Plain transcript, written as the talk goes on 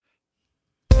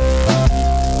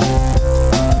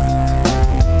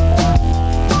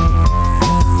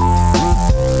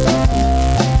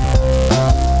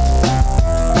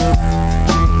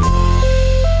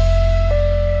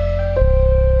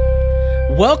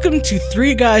Welcome to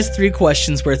Three Guys, Three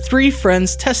Questions, where three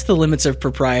friends test the limits of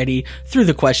propriety through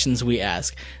the questions we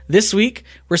ask. This week,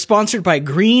 we're sponsored by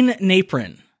Green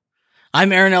Napron.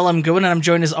 I'm Aaron L. M. Goodwin, and I'm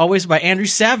joined as always by Andrew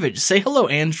Savage. Say hello,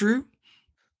 Andrew.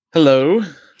 Hello.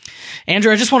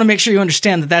 Andrew, I just want to make sure you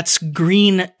understand that that's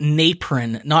Green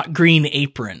Napron, not Green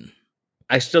Apron.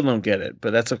 I still don't get it,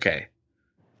 but that's okay.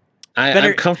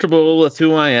 I'm comfortable with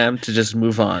who I am to just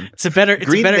move on. It's a better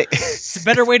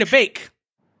way to bake.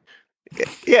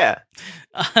 Yeah.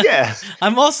 Yeah.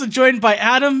 I'm also joined by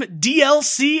Adam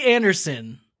DLC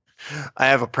Anderson. I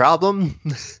have a problem.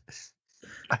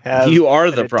 You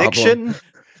are the problem.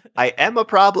 I am a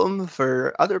problem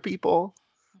for other people.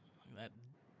 That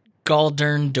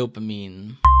gall-darn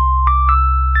dopamine.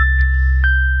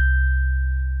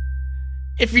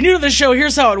 If you're new to the show,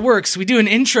 here's how it works. We do an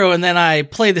intro and then I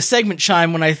play the segment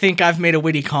chime when I think I've made a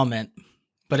witty comment.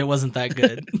 But it wasn't that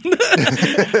good.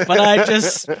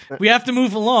 But we have to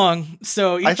move along.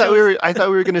 So I thought we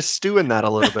were going to stew in that a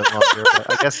little bit longer,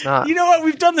 but I guess not. You know what?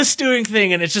 We've done the stewing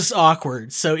thing and it's just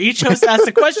awkward. So each host asks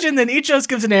a question, then each host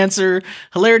gives an answer.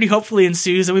 Hilarity hopefully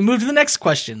ensues, and we move to the next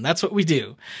question. That's what we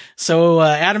do. So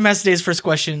Adam has today's first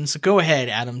question. So go ahead,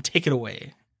 Adam. Take it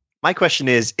away. My question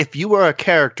is, if you were a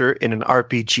character in an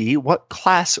RPG, what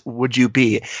class would you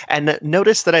be? And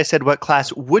notice that I said, what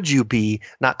class would you be,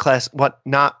 not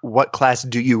what class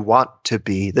do you want to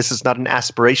be? This is not an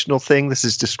aspirational thing. This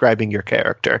is describing your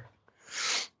character.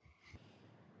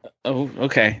 Oh,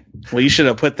 okay. Well, you should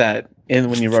have put that in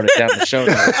when you wrote it down in the show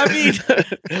notes. I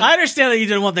mean, I understand that you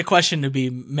didn't want the question to be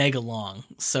mega long.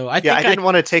 So I didn't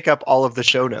want to take up all of the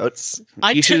show notes.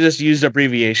 You should have just used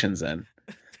abbreviations then.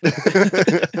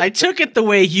 I took it the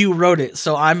way you wrote it,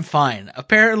 so I'm fine.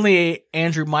 Apparently,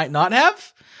 Andrew might not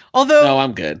have. Although, no,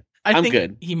 I'm good. I'm think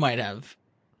good. He might have.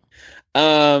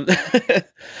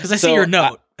 Because I see your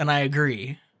note, and I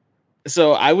agree.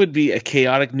 So I would be a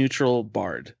chaotic neutral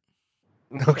bard.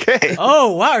 Okay.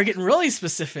 Oh wow, you're getting really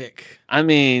specific. I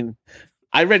mean,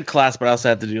 I read class, but I also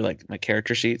had to do like my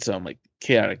character sheet, so I'm like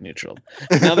chaotic neutral.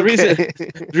 Now the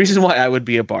reason why I would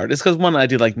be a bard is because one, I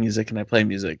do like music and I play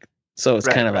music. So it's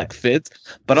kind of like fits,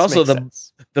 but this also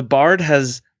the bard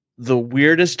has the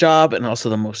weirdest job and also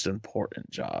the most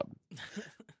important job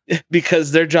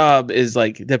because their job is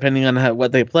like, depending on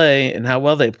what they play and how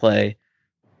well they play,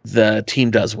 the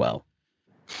team does well,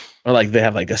 or like they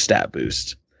have like a stat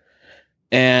boost.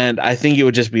 And I think it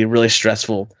would just be really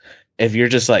stressful if you're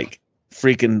just like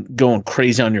freaking going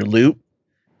crazy on your loot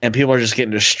and people are just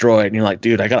getting destroyed and you're like,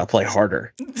 dude, I gotta play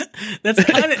harder.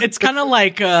 It's kind of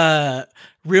like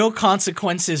Real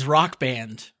Consequences Rock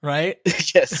Band, right?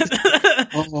 Yes.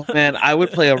 Oh man, I would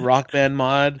play a Rock Band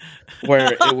mod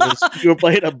where it was you were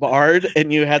playing a bard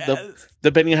and you had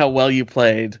depending on how well you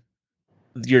played,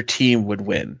 your team would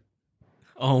win.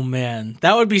 Oh man,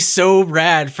 that would be so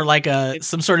rad for like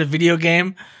some sort of video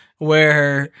game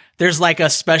where there's like a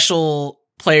special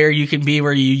player you can be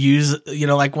where you use,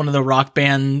 like one of the Rock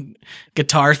Band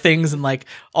guitar things, and like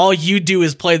all you do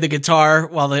is play the guitar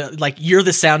while you're the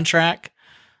soundtrack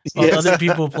while other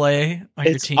people play on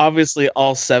your team. It's obviously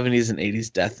all 70s and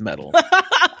 80s death metal.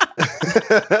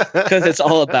 Because it's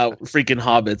all about freaking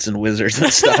hobbits and wizards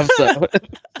and stuff. So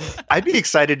I'd be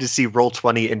excited to see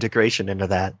Roll20 integration into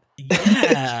that.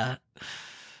 Yeah.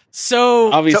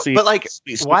 So obviously, but like,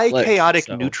 why chaotic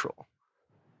neutral?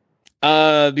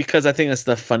 Because I think that's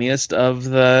the funniest of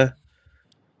the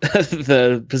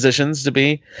the positions to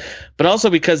be, but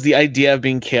also because the idea of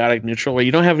being chaotic neutral, where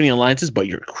you don't have any alliances, but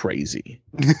you're crazy,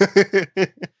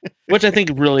 which I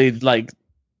think really like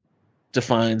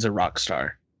defines a rock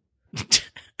star.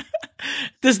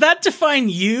 Does that define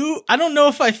you? I don't know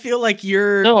if I feel like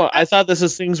you're... No, I thought this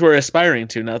is things we're aspiring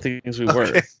to, not things we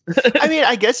were. I mean,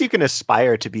 I guess you can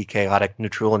aspire to be chaotic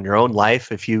neutral in your own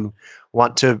life if you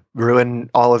want to ruin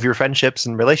all of your friendships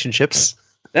and relationships.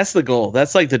 That's the goal.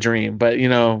 That's like the dream. But,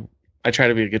 I try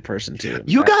to be a good person too.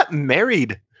 You got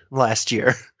married last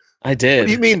year. I did. What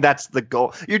do you mean that's the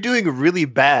goal? You're doing really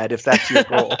bad if that's your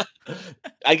goal.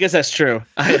 I guess that's true.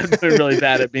 I am doing really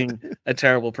bad at being a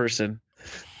terrible person.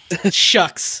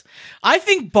 Shucks. I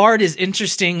think Bard is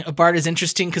interesting. A Bard is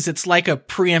interesting because it's like a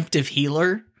preemptive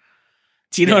healer.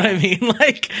 Do you know what I mean?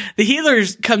 Like the healer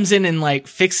comes in and like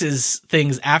fixes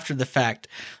things after the fact,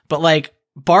 but like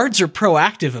Bards are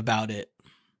proactive about it.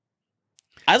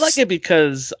 I like it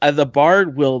because the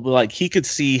Bard will like, he could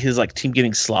see his like team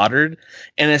getting slaughtered,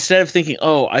 and instead of thinking,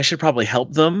 oh, I should probably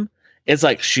help them, it's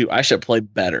like, shoot, I should play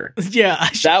better. Yeah,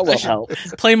 that will help.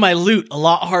 Play my loot a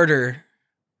lot harder.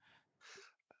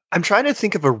 I'm trying to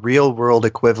think of a real world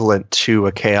equivalent to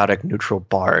a chaotic neutral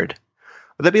bard.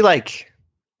 Would that be like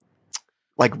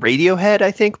like Radiohead,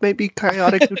 I think, maybe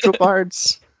chaotic neutral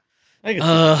bards. I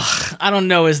don't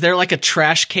know. Is there like a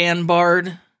trash can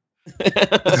bard?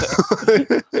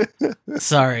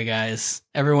 Sorry, guys.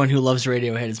 Everyone who loves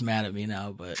Radiohead is mad at me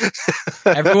now, but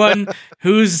everyone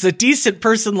who's a decent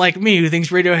person like me who thinks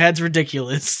Radiohead's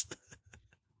ridiculous.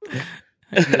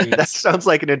 That sounds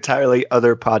like an entirely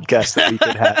other podcast that we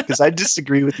could have, because I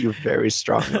disagree with you very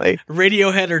strongly.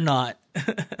 Radiohead or not.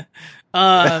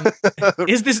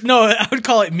 Is this, no, I would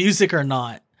call it music or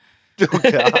not. Oh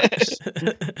gosh.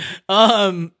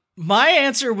 My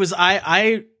answer was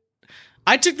I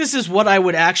took this as what I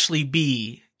would actually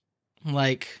be.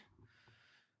 Like,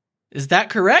 is that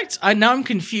correct? Now I'm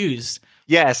confused.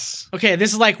 Yes. Okay,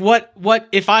 this is like what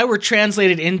if I were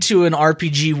translated into an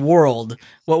RPG world,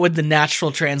 what would the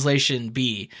natural translation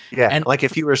be? Yeah, and like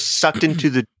if you were sucked into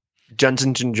the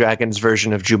Dungeons and Dragons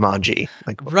version of Jumanji.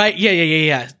 Like, right,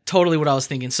 yeah. Totally what I was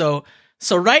thinking. So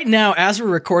right now, as we're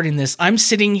recording this, I'm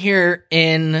sitting here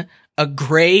in a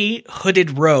gray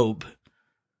hooded robe.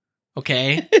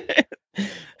 Okay?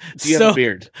 Do you have a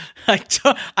beard?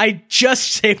 I just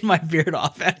shaved my beard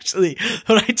off, actually,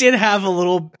 but I did have a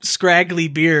little scraggly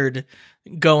beard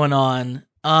going on.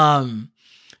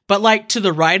 But like to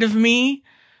the right of me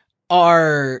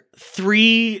are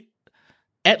 3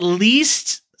 at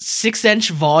least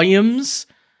 6-inch volumes,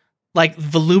 like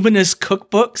voluminous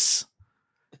cookbooks,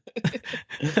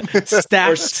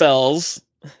 stacked. Or spells.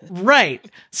 Right.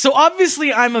 So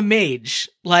obviously I'm a mage.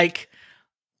 Like,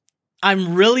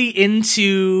 I'm really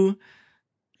into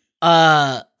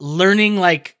learning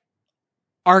like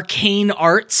arcane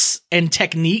arts and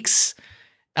techniques.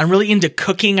 I'm really into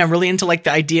cooking. I'm really into like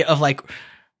the idea of like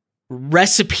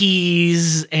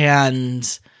recipes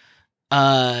and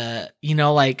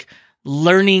like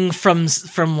learning from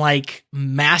like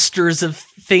masters of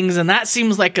things, and that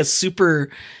seems like a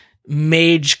super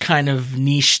mage kind of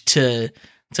niche to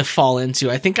fall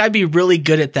into. I think I'd be really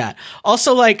good at that.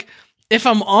 Also, like, if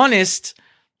I'm honest,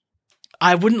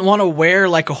 I wouldn't want to wear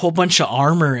like a whole bunch of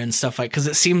armor and stuff like, because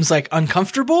it seems like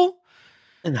uncomfortable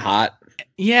and hot.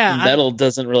 Yeah, metal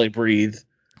doesn't really breathe.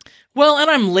 Well,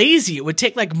 and I'm lazy. It would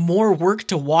take like more work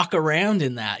to walk around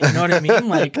in that. You know what I mean?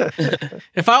 Like,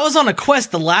 if I was on a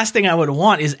quest, the last thing I would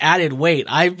want is added weight.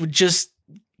 I would just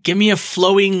give me a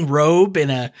flowing robe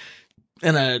and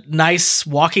a nice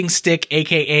walking stick,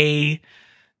 aka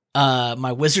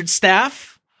my wizard staff.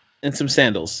 And some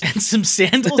sandals.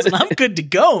 And I'm good to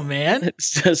go, man.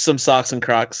 Some socks and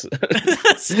Crocs.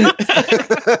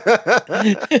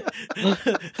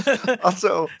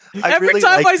 Also, every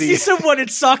time I see someone in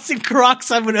socks and Crocs,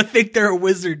 I'm going to think they're a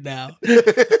wizard now.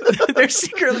 They're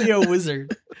secretly a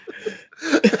wizard.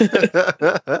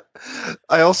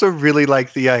 I also really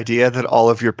like the idea that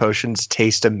all of your potions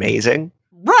taste amazing.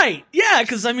 Right. Yeah,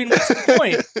 because, I mean, what's the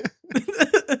point?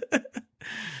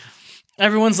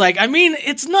 Everyone's like, I mean,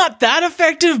 it's not that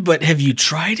effective, but have you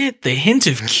tried it? The hint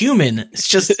of cumin is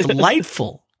just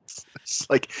delightful. It's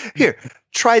like, here,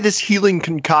 try this healing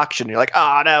concoction. You're like,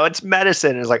 oh no, it's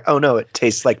medicine. And it's like, oh no, it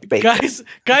tastes like bacon.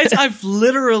 Guys, I've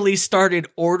literally started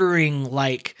ordering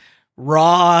like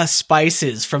raw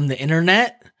spices from the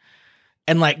internet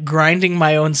and like grinding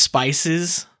my own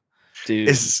spices. Dude.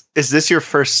 Is this your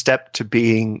first step to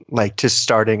being like to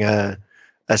starting a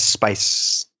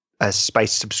spice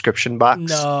subscription box?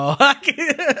 No.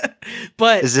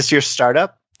 But is this your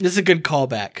startup? This is a good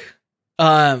callback.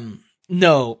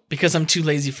 No, because I'm too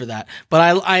lazy for that.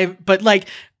 But but like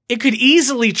it could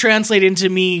easily translate into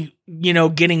me,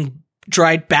 getting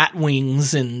dried bat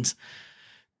wings and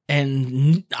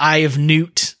Eye of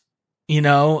Newt,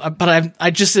 but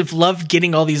I just have loved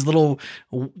getting all these little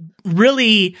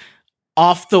really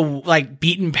off the like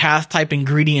beaten path type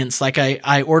ingredients. Like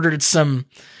I ordered some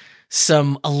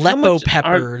Aleppo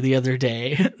pepper the other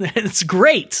day. It's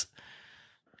great.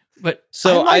 But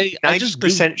so I'm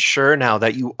 90% sure now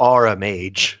that you are a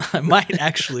mage. I might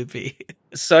actually be.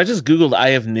 So I just Googled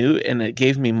Eye of Newt and it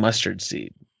gave me mustard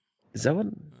seed. Is that what?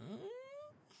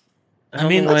 I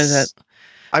mean,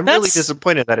 I'm really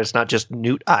disappointed that it's not just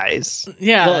newt eyes.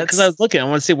 Yeah, because I was looking. I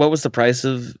want to see what was the price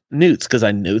of newts, because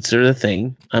newts are the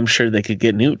thing. I'm sure they could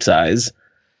get newt's eyes.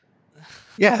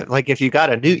 Yeah, like if you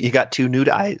got a newt, you got 2 newt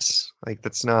eyes. Like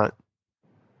it's not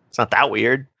that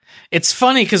weird. It's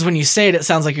funny because when you say it, it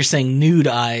sounds like you're saying nude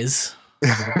eyes,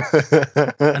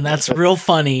 and that's real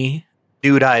funny.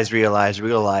 Nude eyes, real eyes.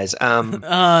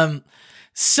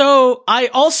 So I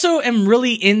also am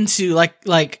really into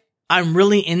like I'm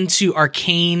really into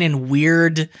arcane and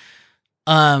weird.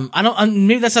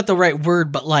 Maybe that's not the right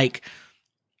word, but like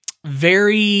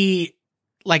very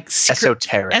like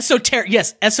esoteric.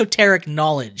 Yes, esoteric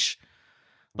knowledge.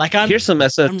 Like I'm Here's some I'm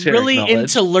esoteric really knowledge.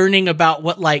 into learning about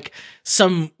what like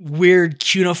some weird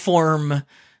cuneiform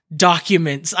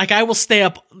documents. Like I will stay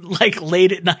up like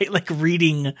late at night, like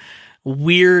reading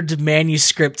weird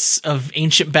manuscripts of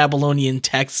ancient Babylonian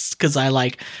texts because I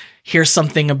like hear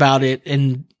something about it,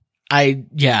 and I'd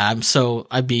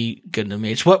be good in a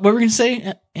mage. What were we gonna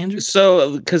say, Andrew?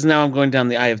 So, because now I'm going down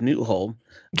the Eye of Newt hole.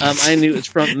 I knew it's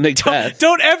from Macbeth.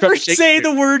 Don't ever from say Shakespeare.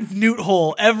 the word Newt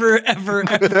Hole ever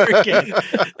again,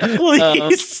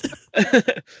 please.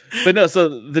 But no,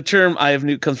 so the term Eye of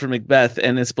Newt comes from Macbeth,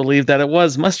 and it's believed that it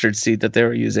was mustard seed that they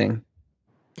were using.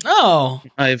 Oh,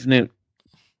 Eye of Newt.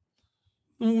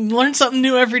 learn something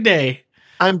new every day.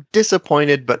 I'm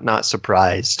disappointed but not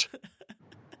surprised.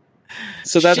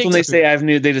 So that's when they Shakespeare. say Eye of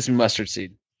Newt, they just mean mustard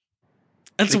seed.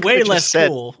 That's They way could've less just said-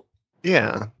 cool.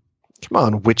 Yeah. Come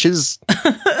on, witches.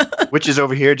 Witches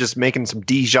over here just making some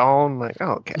Dijon. Like,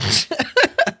 oh, okay.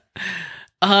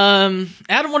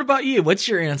 Adam, what about you? What's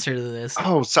your answer to this?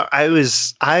 Oh, so I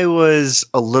was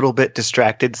a little bit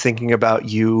distracted thinking about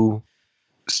you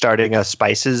starting a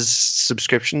spices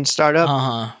subscription startup,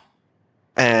 Uh-huh.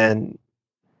 and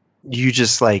you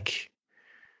just like.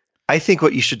 I think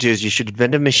what you should do is you should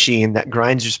invent a machine that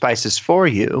grinds your spices for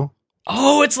you.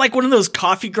 Oh, it's like one of those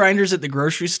coffee grinders at the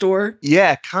grocery store.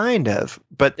 Yeah, kind of.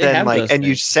 But They then have like, those and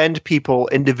you things. send people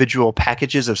individual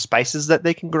packages of spices that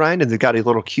they can grind, and they've got a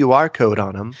little QR code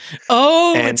on them.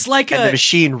 Oh, And, it's like and the a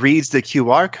machine reads the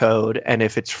QR code, and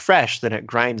if it's fresh, then it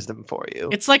grinds them for you.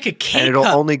 it's like a and K it'll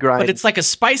cup, only grind. but it's like a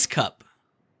spice cup.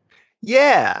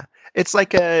 Yeah, it's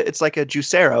like a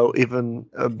juicero, even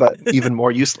but even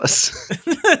more useless.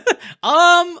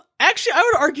 Actually, I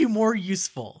would argue more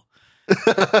useful.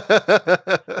 That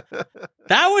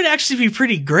would actually be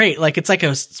pretty great. Like it's like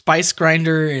a spice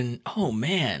grinder, and oh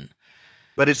man.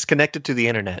 But it's connected to the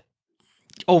internet.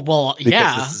 Oh well, Because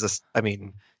yeah, This is I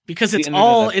mean, because The it's Internet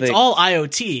all of it's Things. all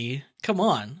IoT. Come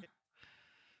on.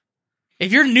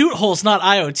 If your Newt Hole's not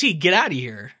IoT, get out of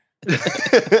here.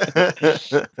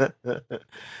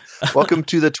 welcome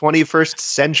to the 21st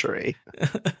century.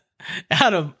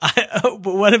 Adam, but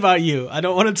what about you? I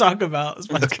don't want to talk about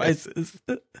my spices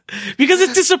because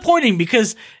it's disappointing.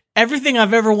 Because everything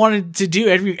I've ever wanted to do,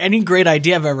 any great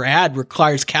idea I've ever had,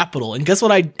 requires capital, and guess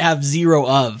what? I have zero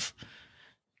of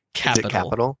capital. Is it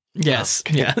capital? Yes,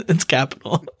 Okay. yeah, it's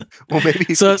capital. Well, maybe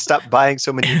you So- should stop buying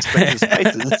so many expensive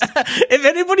spices. If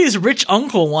anybody's rich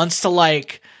uncle wants to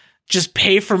like just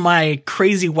pay for my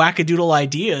crazy wackadoodle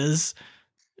ideas,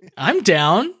 I'm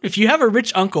down. If you have a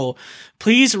rich uncle,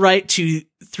 please write to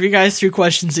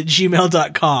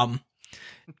 3guys3questions@gmail.com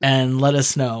and let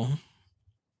us know.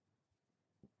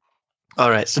 All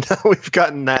right, so now we've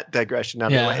gotten that digression out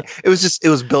of Yeah. the way. It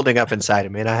was building up inside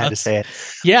of me, and I had to say it.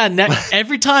 Yeah,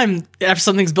 every time after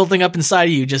something's building up inside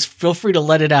of you, just feel free to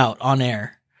let it out on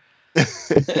air.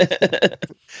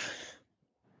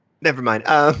 Never mind.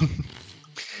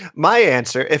 My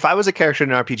answer, if I was a character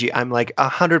in an RPG, I'm like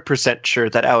 100% sure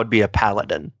that I would be a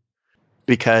paladin.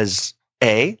 Because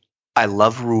A, I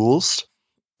love rules.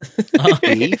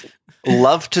 B,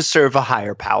 love to serve a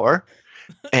higher power.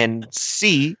 And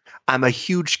C, I'm a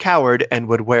huge coward and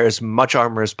would wear as much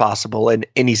armor as possible in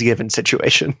any given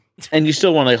situation. And you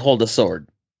still want to hold a sword.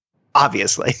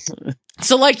 Obviously.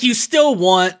 So, like, you still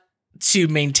want to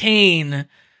maintain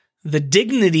the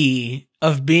dignity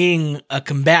of being a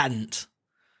combatant.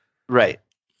 Right.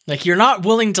 Like, you're not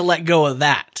willing to let go of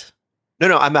that.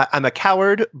 No, I'm a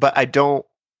coward, but I don't.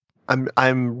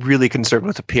 I'm really concerned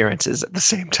with appearances at the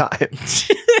same time.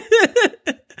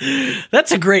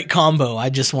 That's a great combo, I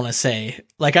just want to say.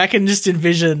 Like, I can just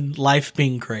envision life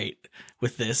being great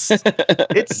with this.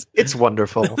 It's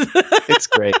wonderful. It's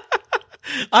great.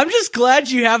 I'm just glad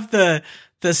you have the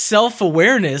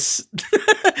self-awareness.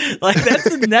 Like, that's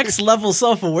the next level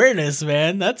self-awareness,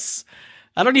 man.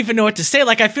 I don't even know what to say.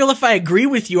 Like, I feel if I agree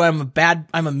with you, I'm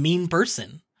a mean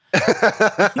person.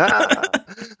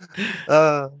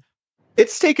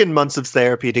 It's taken months of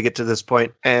therapy to get to this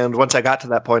point, and once I got to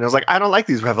that point, I was like, I don't like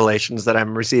these revelations that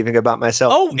I'm receiving about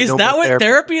myself. Oh, is No that more what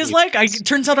therapy is please. like? It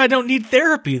turns out I don't need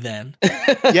therapy then.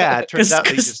 Yeah, it turns out that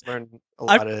you 'Cause just learn a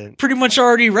lot of. Pretty much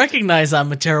already recognize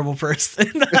I'm a terrible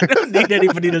person. I don't need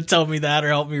anybody to tell me that or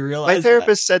help me realize My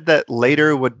therapist said that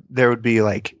later there would be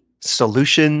like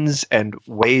solutions and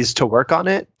ways to work on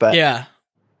it, but that. Yeah.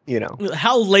 you know,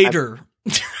 How later?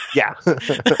 yeah.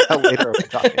 How later are we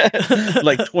talking?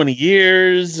 Like 20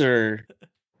 years or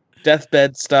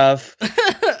deathbed stuff.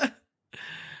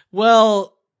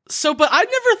 Well, but I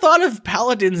never thought of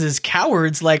paladins as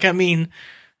cowards. Like, I mean,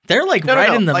 they're like No,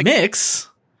 right in the like- mix.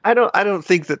 I don't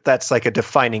think that that's like a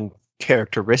defining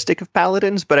characteristic of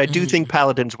paladins, but I do think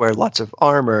paladins wear lots of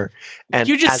armor. And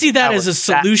you just see that as a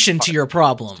solution to your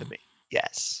problem. To me.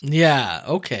 Yes. Yeah.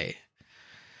 Okay.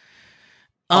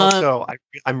 Also,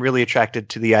 I'm really attracted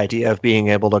to the idea of being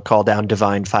able to call down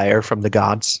divine fire from the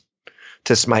gods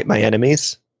to smite my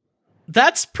enemies.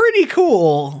 That's pretty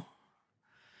cool.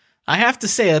 I have to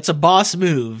say, that's a boss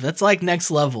move. That's like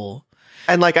next level.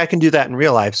 And like I can do that in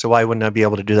real life, so why wouldn't I be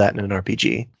able to do that in an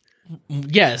RPG?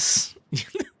 Yes.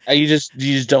 You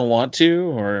just don't want to,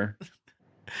 or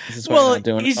is this why you're not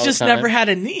doing it he's all just the time? never had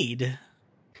a need.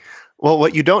 Well,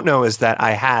 what you don't know is that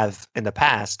I have in the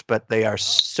past, but they are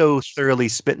so thoroughly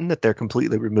smitten that they're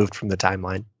completely removed from the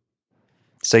timeline.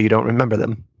 So you don't remember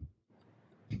them.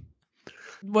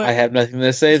 But I have nothing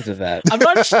to say to that.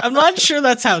 I'm not sure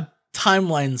that's how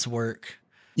timelines work.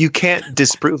 You can't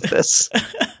disprove this.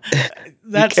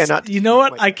 You know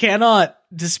what? I cannot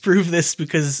disprove this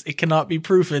because it cannot be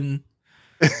proven.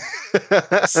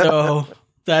 So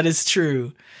that is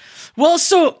true. Well,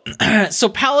 so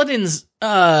paladins,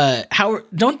 how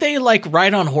don't they like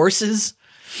ride on horses?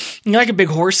 You're like a big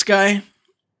horse guy.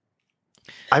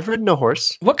 I've ridden a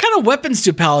horse. What kind of weapons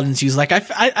do paladins use? Like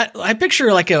I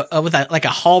picture like a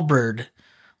halberd,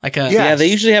 like a Yeah, they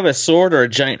usually have a sword or a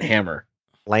giant hammer.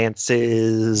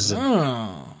 Lances,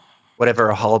 Oh. whatever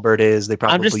a halberd is. They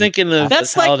probably. I'm just thinking of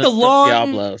That's the like paladins the from long.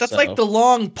 Diablo, that's so. like the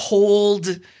long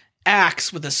poled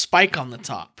axe with a spike on the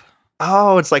top.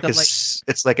 Oh, it's like That,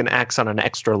 it's like an axe on an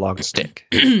extra long stick.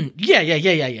 Yeah.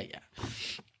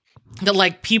 That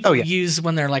like people Oh, yeah. use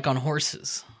when they're like on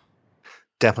horses.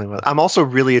 Definitely. I'm also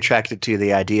really attracted to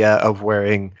the idea of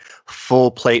wearing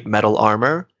full plate metal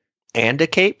armor and a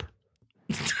cape.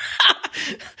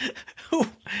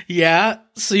 Yeah,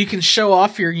 so you can show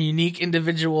off your unique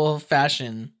individual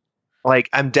fashion. Like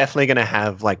I'm definitely gonna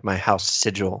have like my house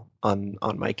sigil on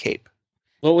my cape.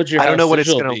 What would your I don't know what it's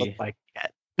sigil gonna be? look like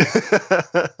yet.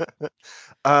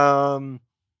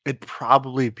 It'd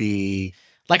probably be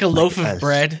Like a loaf a- of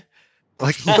bread.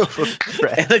 like a loaf of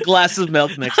bread. And a glass of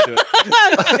milk next to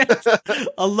it.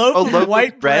 A loaf of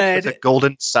white bread with a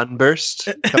golden sunburst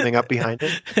coming up behind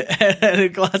it. and a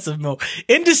glass of milk.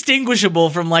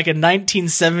 Indistinguishable from like a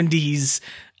 1970s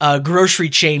grocery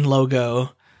chain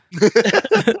logo.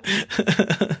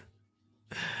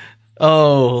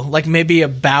 Oh, like maybe a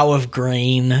bough of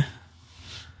grain.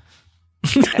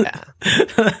 Yeah.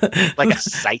 Like a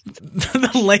scythe.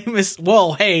 The lamest.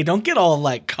 Whoa, hey, don't get all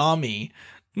like commie.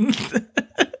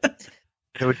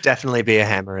 It would definitely be a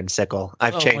hammer and sickle.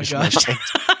 I've changed my mind.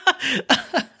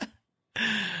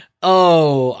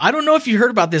 Oh, I don't know if you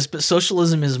heard about this, but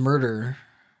socialism is murder.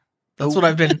 That's what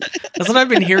I've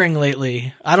been hearing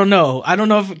lately. I don't know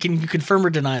if you can confirm or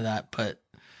deny that, but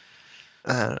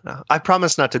I don't know. I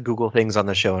promise not to Google things on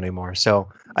the show anymore, so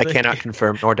I cannot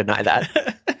confirm nor deny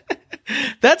that.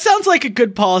 that sounds like a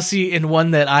good policy and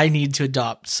one that I need to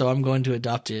adopt, so I'm going to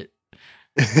adopt it.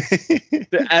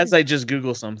 As I just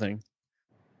Google something.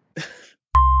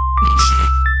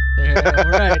 There,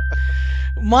 all right.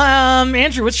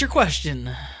 Andrew, what's your question?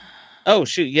 Oh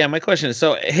shoot, yeah. My question is: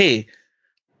 so, hey,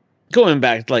 going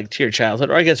back like to your childhood,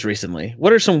 or I guess recently,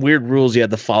 what are some weird rules you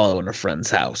had to follow in a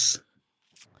friend's house?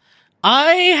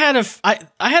 I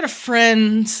had a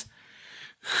friend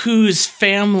whose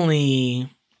family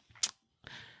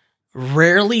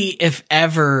rarely, if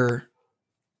ever,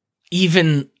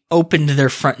 even opened their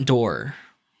front door.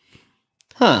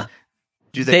 Huh?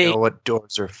 Do they know what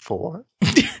doors are for?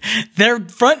 Their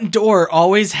front door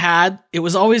always had, I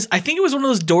think it was one of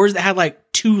those doors that had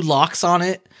like two locks on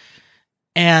it,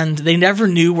 and they never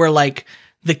knew where like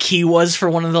the key was for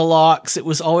one of the locks. It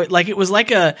was always like, it was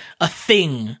like a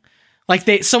thing. Like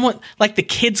the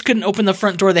kids couldn't open the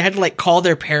front door. They had to like call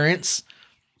their parents.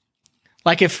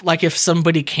 Like if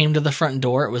somebody came to the front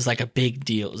door, it was like a big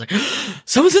deal. It was like,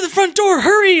 someone's at the front door,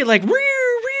 hurry! Like,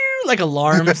 like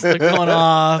alarms are going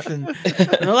off, and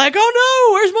they're like, oh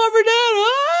no, where's mom or dad?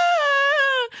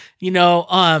 Ah!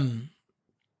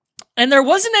 And there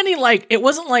wasn't any like, it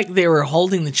wasn't like they were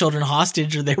holding the children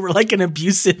hostage or they were like an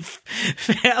abusive,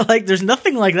 like there's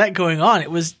nothing like that going on.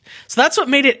 So that's what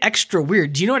made it extra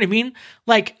weird. Do you know what I mean?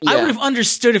 Like I would have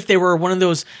understood if they were one of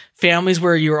those families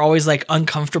where you were always like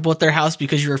uncomfortable at their house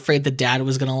because you were afraid the dad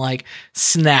was going to like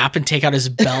snap and take out his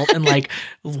belt and like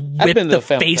whip the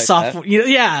face off.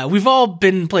 Yeah, we've all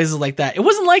been in places like that. It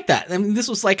wasn't like that. I mean, this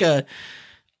was like a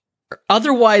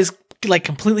otherwise like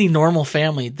completely normal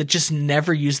family that just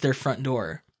never used their front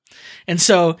door. And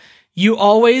so you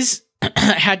always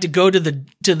had to go to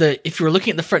the if you were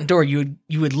looking at the front door, you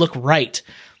would look right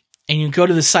and you go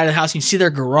to the side of the house and you see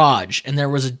their garage, and there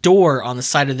was a door on the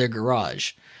side of their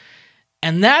garage.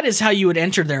 And that is how you would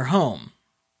enter their home.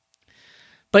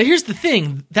 But here's the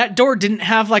thing. That door didn't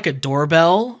have like a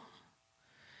doorbell.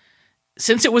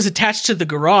 Since it was attached to the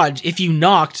garage, if you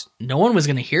knocked, no one was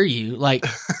going to hear you. Like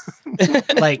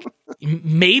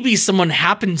maybe someone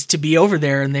happened to be over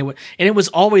there and and it was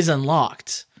always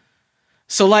unlocked.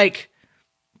 So like,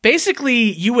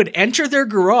 basically you would enter their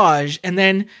garage and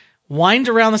then wind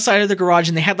around the side of the garage,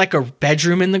 and they had like a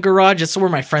bedroom in the garage. That's where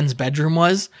my friend's bedroom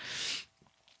was.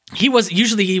 He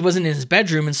wasn't in his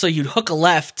bedroom. And so you'd hook a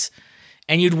left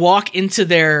and you'd walk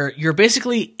into you're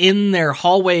basically in their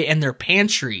hallway and their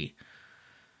pantry.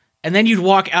 And then you'd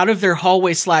walk out of their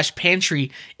hallway /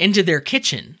 pantry into their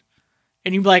kitchen.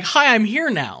 And you'd be like, hi, I'm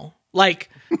here now. Like,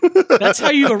 that's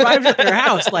how you arrived at their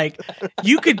house. Like,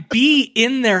 you could be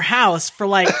in their house for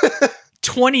like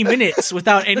 20 minutes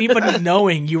without anybody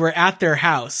knowing you were at their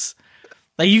house.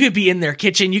 Like, you could be in their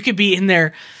kitchen. You could be in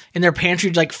their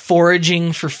pantry, like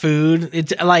foraging for food.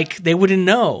 It's like, they wouldn't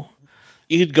know.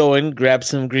 You could go in, grab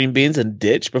some green beans, and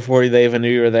ditch before they even knew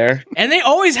you were there. And they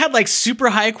always had like super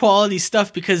high quality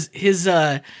stuff because his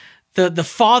the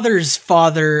father's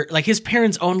father, like his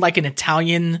parents owned like an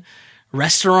Italian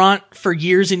restaurant for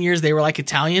years and years. They were like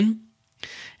Italian.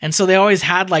 And so they always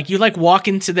had like, you like walk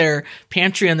into their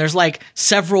pantry and there's like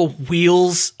several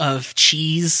wheels of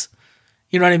cheese.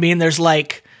 You know what I mean? There's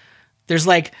like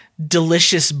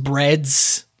delicious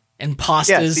breads and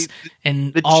pastas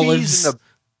and the olives.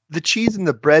 The cheese and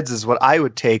the breads is what I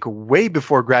would take way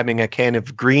before grabbing a can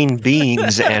of green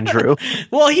beans, Andrew.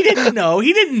 Well, he didn't know.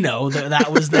 He didn't know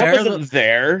that was there. That wasn't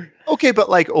there. Okay, but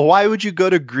like, why would you go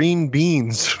to green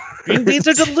beans? Green beans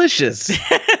are delicious.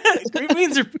 Green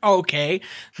beans are okay.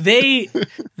 They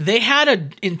had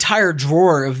an entire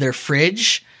drawer of their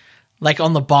fridge, like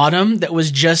on the bottom, that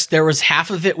was there was half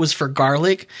of it was for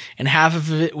garlic and half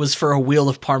of it was for a wheel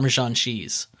of Parmesan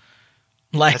cheese.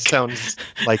 Like, that sounds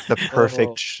like the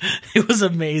perfect. It was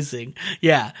amazing.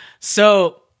 Yeah.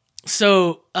 So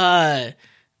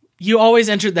you always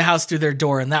entered the house through their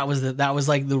door, and that was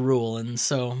like the rule. And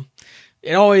so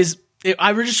I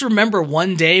just remember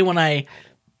one day when I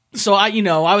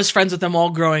was friends with them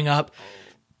all growing up.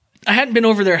 I hadn't been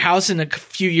over their house in a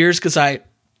few years because I'd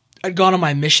gone on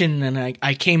my mission, and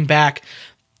I came back,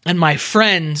 and my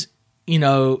friend, in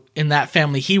that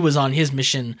family, he was on his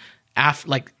mission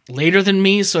later than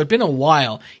me, so it'd been a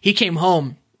while. He came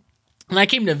home, and I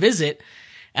came to visit,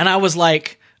 and I was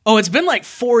like, oh, it's been like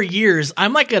 4 years.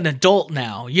 I'm like an adult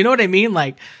now. You know what I mean?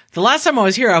 Like, the last time I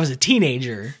was here, I was a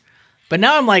teenager, but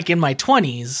now I'm like in my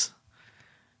 20s.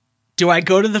 Do I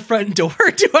go to the front door?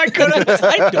 Do I go to the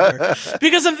side door?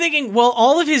 Because I'm thinking, well,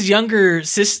 all of his younger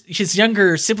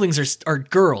siblings are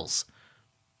girls.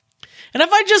 And if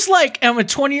I just am a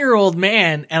 20-year-old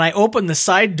man and I open the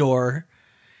side door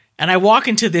and I walk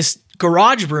into this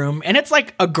garage room and it's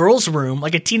like a girl's room,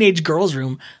 like a teenage girl's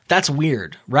room, that's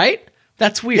weird, right?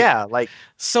 That's weird. Yeah,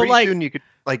 soon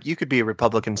you could be a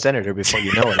Republican senator before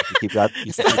you know it. If you keep that.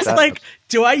 That's like,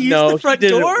 do I use the front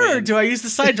door or do I use the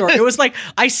side door? It was like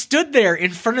I stood there in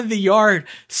front of the yard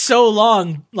so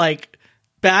long, like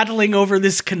battling over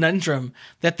this conundrum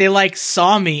that they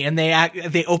saw me and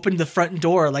they opened the front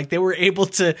door. Like they were able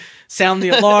to sound the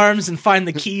alarms and find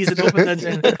the keys and open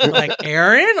the like,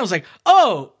 Aaron? I was like,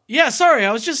 oh yeah, sorry.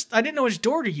 I didn't know which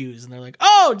door to use. And they're like,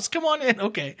 oh, just come on in.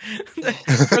 Okay.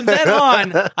 From then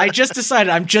on, I just decided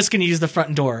I'm just going to use the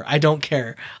front door. I don't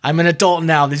care. I'm an adult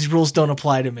now. These rules don't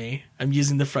apply to me. I'm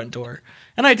using the front door.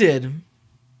 And I did.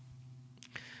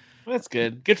 That's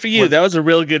good. Good for you. That was a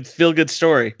real good feel-good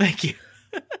story. Thank you.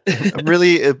 I'm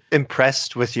really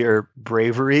impressed with your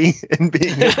bravery in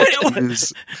being able to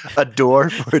use a door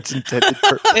for its intended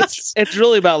purpose. It's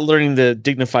really about learning to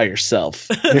dignify yourself,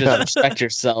 just respect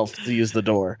yourself to use the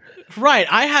door. Right.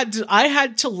 I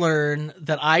had to learn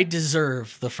that I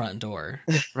deserve the front door.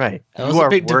 Right. That was a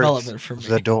big development for me.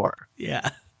 The door. Yeah.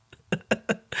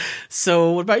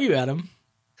 So, what about you, Adam?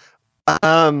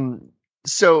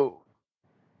 So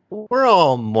we're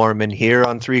all Mormon here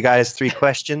on Three Guys, Three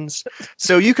Questions.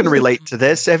 So you can relate to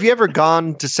this. Have you ever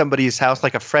gone to somebody's house,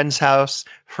 like a friend's house,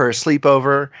 for a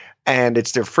sleepover, and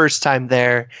it's their first time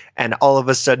there, and all of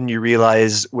a sudden you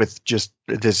realize with just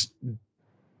this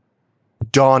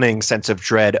dawning sense of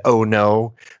dread, oh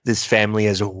no, this family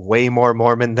is way more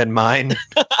Mormon than mine?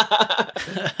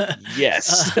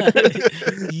 Yes.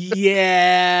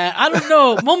 Yeah, I don't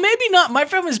know. Well, maybe not. My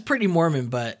family's pretty Mormon,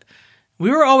 but we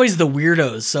were always the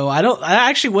weirdos, so I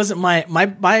actually wasn't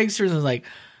my experience was like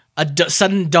a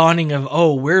sudden dawning of,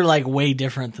 oh, we're like way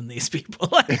different than these people.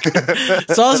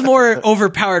 So I was more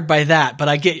overpowered by that, but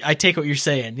I take what you're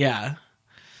saying. Yeah.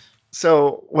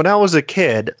 So when I was a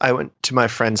kid, I went to my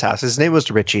friend's house. His name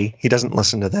was Richie. He doesn't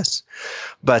listen to this,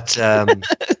 but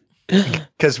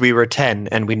because we were 10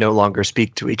 and we no longer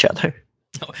speak to each other.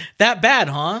 That bad,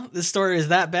 huh? This story is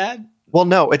that bad? Well,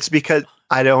 no, it's because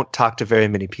I don't talk to very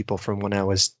many people from when I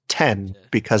was 10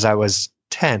 because I was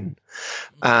 10.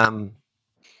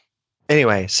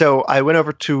 Anyway, so I went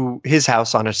over to his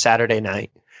house on a Saturday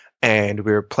night and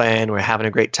we were playing, we were having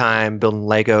a great time, building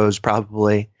Legos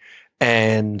probably.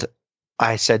 And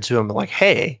I said to him, like,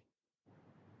 hey,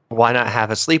 why not have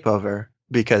a sleepover?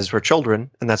 Because we're children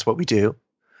and that's what we do.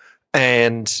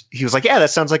 And he was like, yeah, that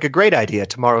sounds like a great idea.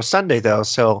 Tomorrow's Sunday, though,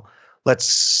 so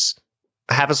let's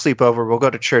have a sleepover. We'll go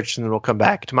to church and then we'll come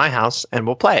back to my house and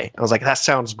we'll play. I was like, that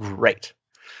sounds great.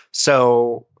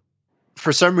 So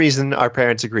for some reason, our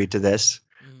parents agreed to this.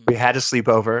 We had a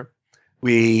sleepover.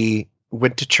 We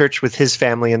went to church with his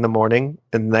family in the morning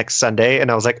and the next Sunday.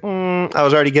 And I was like, I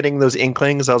was already getting those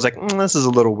inklings. I was like, this is a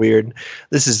little weird.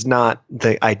 This is not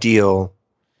the ideal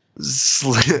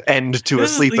end to a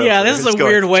sleepover. Yeah, this is a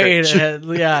weird way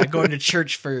to going to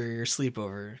church for your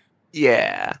sleepover.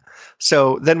 Yeah.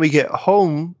 So then we get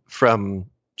home from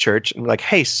church and we're like,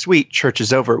 hey, sweet, church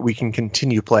is over. We can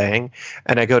continue playing.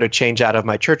 And I go to change out of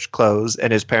my church clothes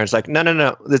and his parents like,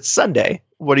 no, it's Sunday.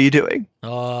 What are you doing?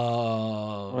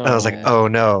 Oh. And I was like, oh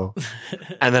no.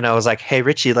 And then I was like, hey,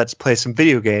 Richie, let's play some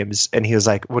video games. And he was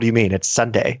like, what do you mean? It's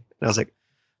Sunday. And I was like,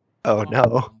 oh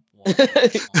no. You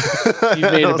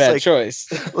made a bad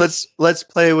choice. Let's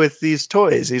play with these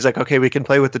toys. He's like, okay, we can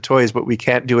play with the toys, but we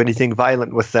can't do anything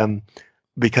violent with them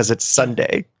because it's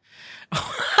Sunday.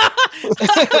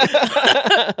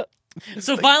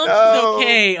 So violence is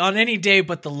okay on any day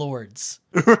but the Lord's.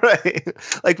 Right.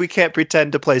 Like we can't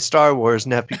pretend to play Star Wars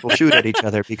and have people shoot at each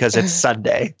other because it's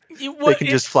Sunday. They can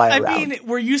just fly around. I mean,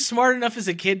 were you smart enough as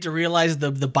a kid to realize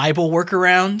the Bible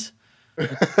workaround?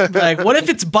 Like, what if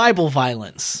it's Bible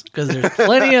violence? Because there's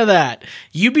plenty of that.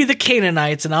 You be the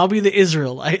Canaanites and I'll be the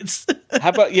Israelites. How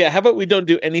about we don't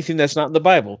do anything that's not in the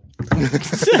Bible?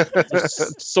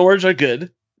 Swords are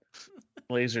good.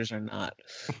 Lasers are not.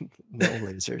 No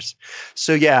lasers.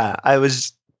 So yeah, I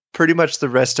was pretty much the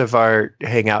rest of our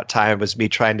hangout time was me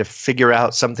trying to figure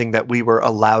out something that we were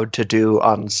allowed to do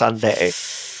on Sunday.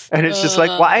 And it's just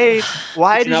like, why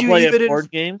did you even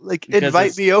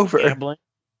invite me over? Gambling?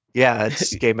 Yeah,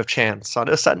 it's Game of Chance on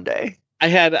a Sunday. I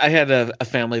had a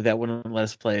family that wouldn't let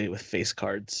us play with face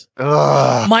cards.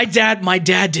 Ugh. My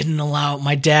dad didn't allow.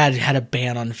 My dad had a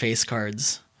ban on face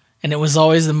cards, and it was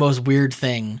always the most weird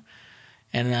thing.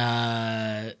 And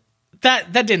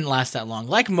that didn't last that long.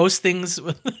 Like most things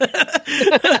like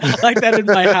that in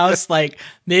my house, like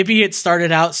maybe it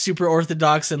started out super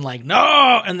orthodox and like,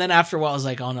 no. And then after a while I was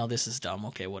like, oh no, this is dumb.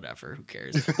 Okay, whatever. Who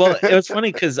cares? Well, it was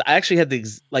funny because I actually had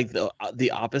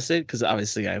the opposite because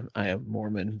obviously I am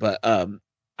Mormon, but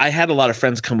I had a lot of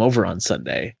friends come over on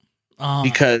Sunday.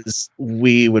 Because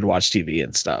we would watch TV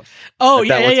and stuff. Oh,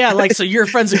 yeah. Like, so your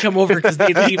friends would come over because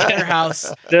they'd leave their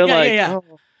house. They're yeah.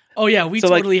 Oh, yeah, we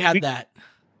totally had that.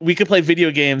 We could play video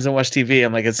games and watch TV.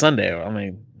 I'm like, it's Sunday. I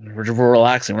mean, we're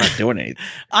relaxing. We're not doing anything.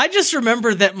 I just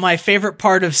remember that my favorite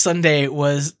part of Sunday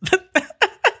was there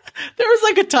was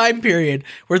like a time period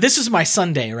where this was my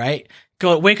Sunday, right?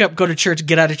 Wake up, go to church,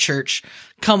 get out of church,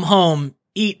 come home,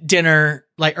 eat dinner,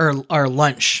 like or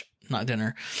lunch, not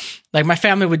dinner. Like my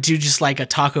family would do just like a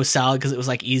taco salad because it was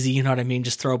like easy, you know what I mean?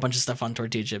 Just throw a bunch of stuff on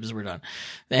tortilla chips, we're done.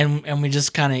 And we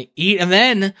just kind of eat. And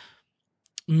then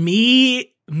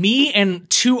me and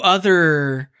two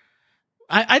other,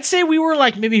 I'd say we were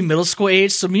like maybe middle school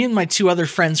age. So me and my two other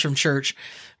friends from church,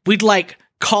 we'd like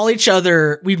call each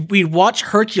other. We'd watch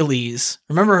Hercules.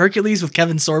 Remember Hercules with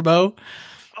Kevin Sorbo?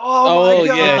 Oh my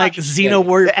God. Yeah. Like Xena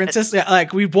Warrior Princess. Yeah,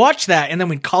 like we'd watch that and then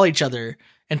we'd call each other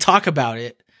and talk about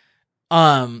it.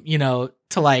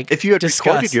 To like, if you had discuss.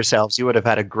 Recorded yourselves, you would have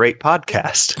had a great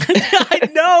podcast.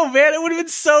 I know, man. It would have been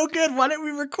so good. Why didn't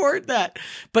we record that?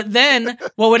 But then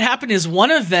what would happen is one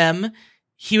of them,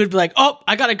 he would be like, oh,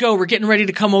 I gotta go. We're getting ready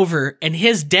to come over. And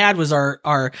his dad was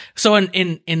so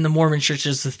in the Mormon church,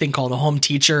 there's this thing called a home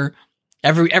teacher.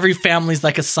 Every family's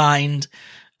like assigned,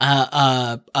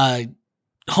 home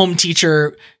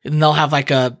teacher, and they'll have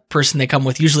like a person they come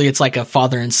with. Usually it's like a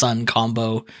father and son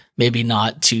combo, maybe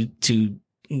not two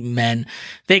men.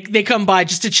 They come by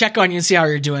just to check on you and see how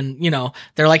you're doing.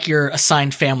 They're like your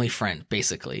assigned family friend,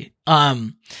 basically.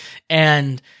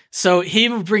 And so he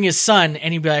would bring his son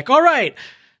and he'd be like, all right,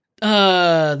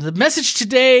 the message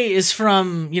today is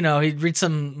from, he'd read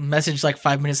some message, like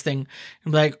 5 minutes thing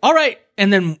and be like, all right.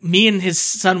 And then me and his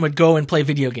son would go and play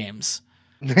video games.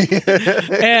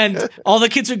 And all the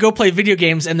kids would go play video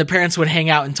games and the parents would hang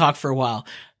out and talk for a while.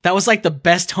 That was like the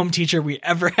best home teacher we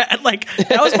ever had. Like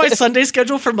that was my Sunday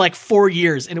schedule for like 4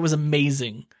 years and it was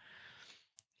amazing.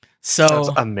 So sounds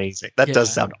amazing. That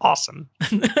does sound awesome.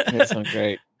 That sounds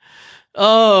great.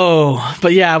 Oh,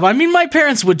 but yeah, I mean, my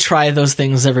parents would try those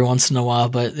things every once in a while,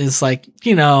 but it's like,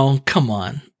 come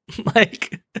on.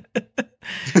 Like,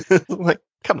 like,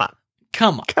 come on.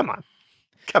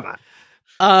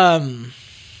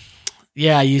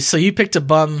 Yeah, you picked a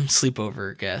bum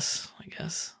sleepover, I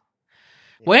guess.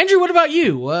 Well, Andrew, what about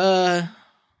you?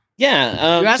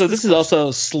 Yeah, so this is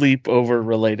also sleepover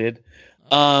related.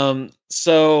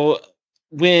 So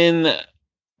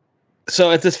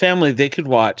at this family, they could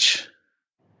watch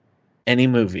any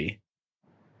movie,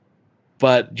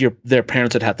 but their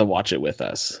parents would have to watch it with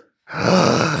us.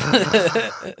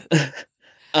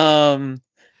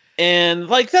 And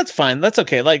like, that's fine. That's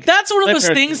okay. Like, that's one of those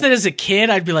things that as a kid,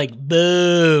 I'd be like,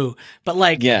 boo. But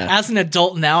like, as an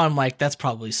adult now, I'm like, that's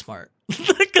probably smart.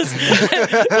 Because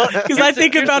I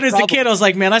think about it as a kid, I was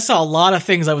like, man, I saw a lot of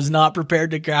things I was not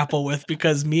prepared to grapple with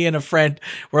because me and a friend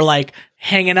were like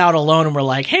hanging out alone and we're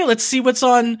like, hey, let's see what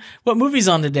movie's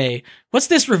on today. What's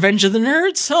this, Revenge of the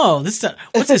Nerds? Oh,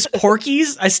 what's this,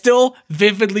 Porky's? I still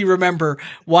vividly remember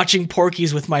watching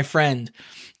Porky's with my friend.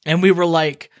 And we were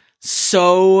like,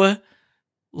 so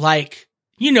like,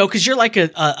 because you're like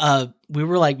we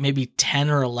were like maybe 10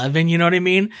 or 11, you know what I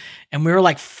mean? And we were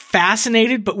like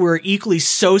fascinated, but we were equally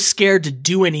so scared to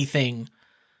do anything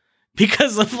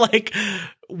because of like,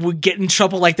 we get in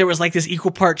trouble. Like there was like this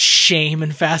equal part shame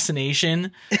and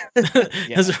fascination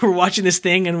as we were watching this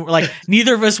thing. And we're like,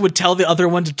 neither of us would tell the other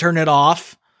one to turn it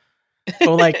off.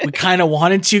 But like we kind of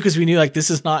wanted to because we knew like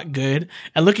this is not good.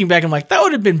 And looking back, I'm like, that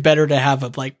would have been better to have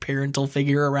a like parental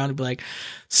figure around and be like,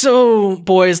 so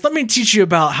boys, let me teach you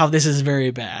about how this is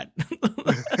very bad.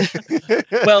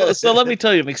 Well, so let me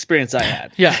tell you an experience I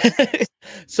had. Yeah.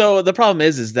 So the problem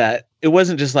is that it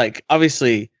wasn't just like,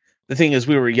 obviously the thing is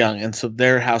we were young, and so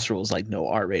their house rules like no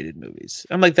R-rated movies.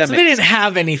 I'm like, that. So they didn't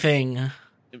have anything.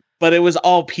 But it was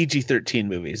all PG-13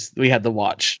 movies we had to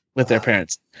watch with their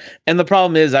parents. And the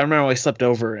problem is, I remember I slept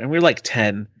over and we were like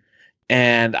 10,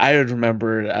 and I would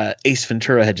remember Ace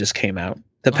Ventura had just came out,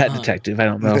 The Pet Detective. I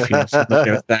don't know if you're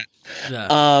familiar with that.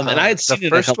 Yeah. And I had seen the it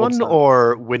first one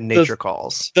or When Nature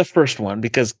Calls? The first one,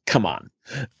 because come on.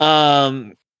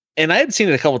 And I had seen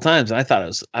it a couple times, and I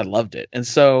thought I loved it. And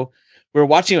so we were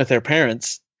watching it with their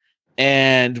parents,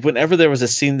 and whenever there was a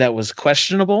scene that was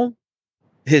questionable,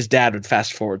 his dad would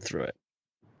fast forward through it.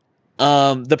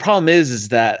 The problem is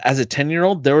that as a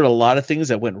 10-year-old, there were a lot of things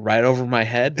that went right over my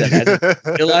head that I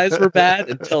didn't realize were bad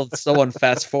until someone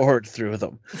fast forward through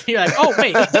them. You're like, oh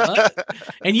wait, what?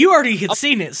 And you already had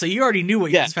seen it, so you already knew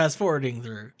what you was fast forwarding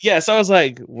through. Yeah, so I was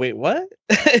like, wait, what?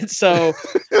 And so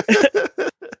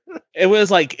it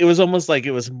was almost like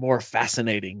it was more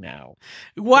fascinating now.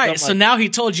 Why? So now he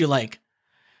told you like,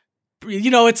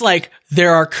 it's like,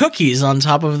 there are cookies on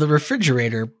top of the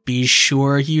refrigerator. Be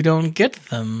sure you don't get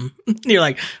them. You're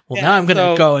like, well, now I'm going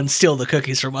to go and steal the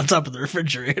cookies from on top of the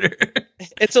refrigerator.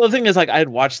 And so the thing is, like, I had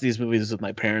watched these movies with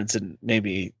my parents, and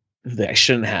maybe I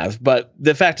shouldn't have. But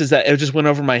the fact is that it just went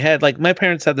over my head. Like, my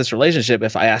parents had this relationship.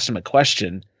 If I asked them a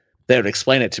question, they would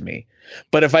explain it to me.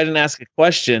 But if I didn't ask a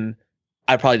question,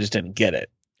 I probably just didn't get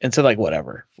it. And so, like,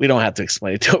 whatever. We don't have to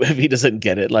explain it to him if he doesn't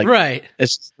get it. Like, right.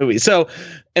 It's just a movie. So,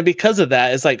 and because of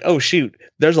that, it's like, oh, shoot,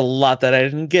 there's a lot that I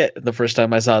didn't get the first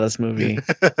time I saw this movie.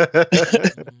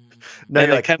 No,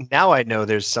 you're like, now I know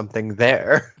there's something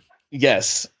there.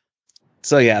 Yes.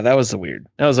 So, yeah, that was a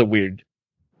weird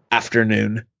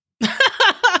afternoon.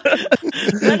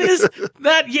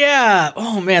 Yeah.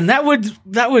 Oh man, that would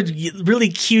really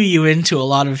cue you into a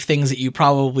lot of things that you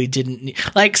probably didn't need.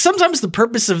 Like sometimes the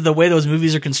purpose of the way those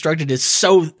movies are constructed is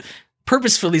so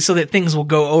purposefully so that things will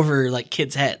go over like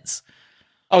kids' heads.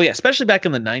 Oh yeah, especially back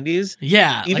in the 90s.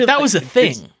 Yeah, even, like, that was a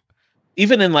thing.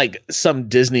 Even in like some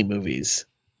Disney movies,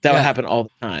 that would happen all the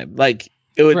time. Like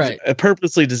it would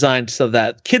purposely designed so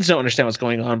that kids don't understand what's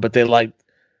going on, but they like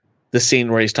the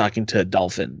scene where he's talking to a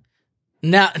dolphin.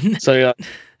 Now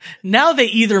they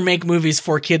either make movies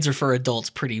for kids or for adults,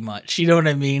 pretty much. You know what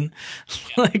I mean?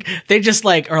 Yeah. Like they just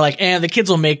like are like, the kids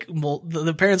will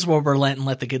the parents will relent and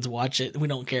let the kids watch it. We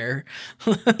don't care.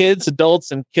 Kids,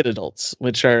 adults, and kid adults,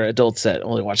 which are adults that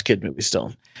only watch kid movies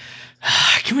still.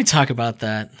 Can we talk about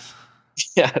that?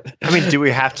 Yeah. I mean, do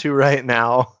we have to right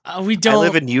now? We don't. I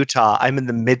live in Utah. I'm in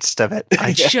the midst of it.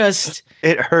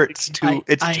 It hurts too.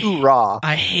 It's too raw.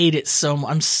 I hate it so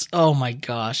much. Oh my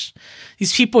gosh.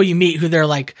 These people you meet who they're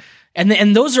like,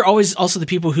 and those are always also the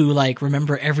people who like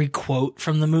remember every quote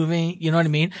from the movie. You know what I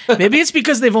mean? Maybe it's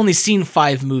because they've only seen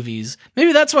 5 movies.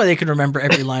 Maybe that's why they can remember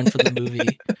every line from the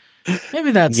movie.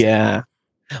 Maybe that's. Yeah.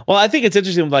 Well, I think it's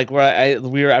interesting. Like I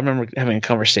remember having a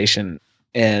conversation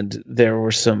and there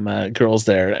were some girls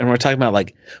there, and we're talking about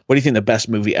like, what do you think the best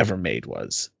movie ever made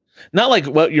was? Not like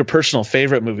what your personal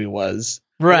favorite movie was,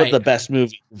 Right. what the best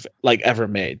movie like ever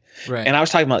made. Right. And I was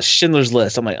talking about Schindler's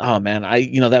List. I'm like, oh man,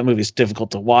 that movie is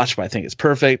difficult to watch, but I think it's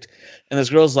perfect. And this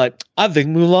girl's like, I think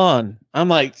Mulan. I'm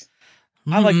like,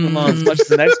 I like Mulan as much as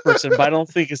the next person, but I don't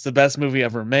think it's the best movie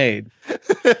ever made.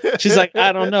 She's like,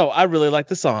 I don't know. I really like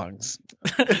the songs.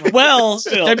 Well,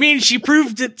 Still. I mean, she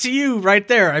proved it to you right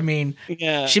there. I mean,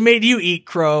 Yeah, she made you eat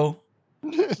crow.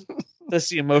 that's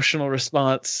the emotional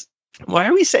response. Why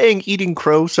are we saying eating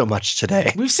crow so much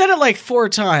today? We've said it like 4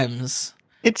 times.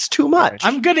 It's too much.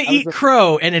 I'm going to eat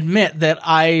crow and admit that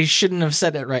I shouldn't have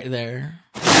said it right there.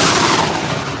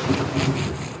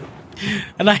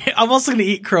 And I'm also going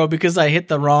to eat crow because I hit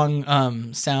the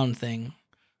wrong sound thing.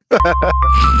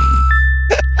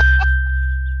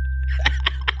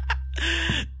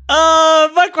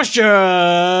 My question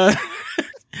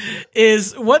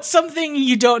is, what's something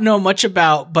you don't know much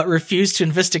about but refuse to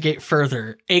investigate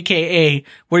further? AKA,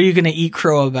 what are you going to eat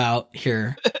crow about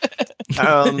here?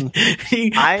 I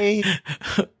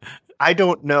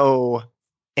don't know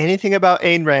anything about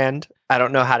Ayn Rand. I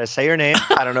don't know how to say her name.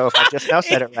 I don't know if I just now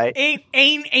said it right.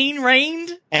 Ayn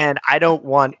Rand? And I don't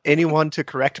want anyone to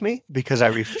correct me because I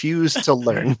refuse to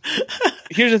learn.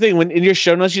 Here's the thing: when in your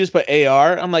show notes you just put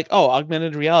AR, I'm like, oh,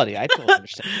 augmented reality. I totally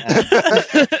understand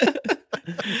that.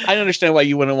 I understand why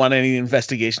you wouldn't want any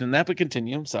investigation in that, but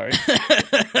continue. I'm sorry.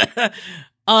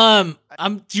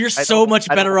 You're so much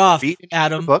better off,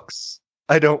 Adam. Books.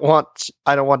 I don't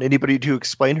want anybody to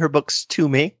explain her books to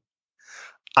me.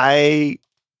 I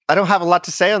don't have a lot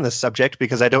to say on this subject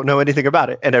because I don't know anything about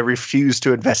it, and I refuse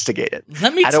to investigate it.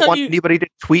 I don't want anybody to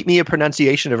tweet me a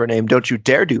pronunciation of her name. Don't you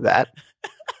dare do that.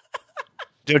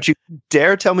 Don't you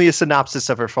dare tell me a synopsis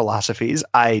of her philosophies.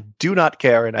 I do not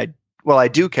care, and I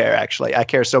do care, actually. I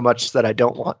care so much that I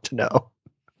don't want to know.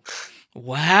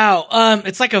 Wow.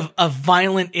 It's like a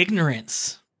violent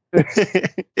ignorance.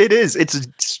 It is. It's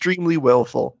extremely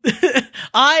willful.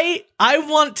 I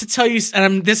want to tell you,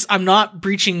 and I'm not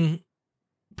breaching,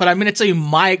 but I'm going to tell you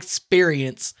my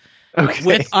experience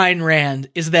with Ayn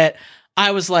Rand is that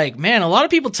I was like, man, a lot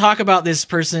of people talk about this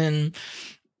person,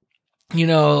 you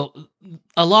know,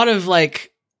 a lot of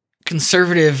like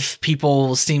conservative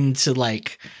people seem to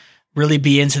like really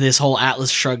be into this whole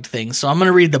Atlas Shrugged thing. So I'm going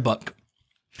to read the book.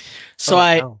 So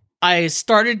I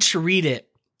started to read it,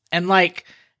 and like,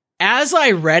 as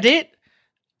I read it,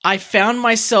 I found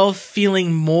myself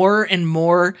feeling more and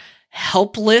more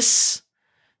helpless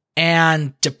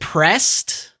and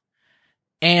depressed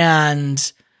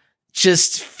and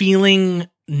just feeling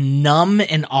numb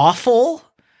and awful.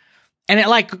 And it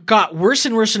like got worse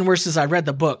and worse and worse as I read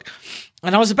the book.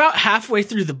 And I was about halfway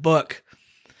through the book,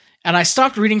 and I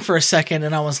stopped reading for a second,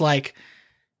 and I was like,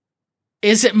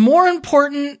 is it more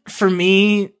important for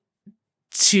me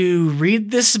to read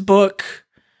this book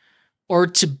or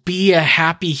to be a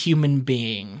happy human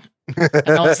being? And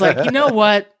I was like, you know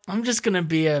what? I'm just going to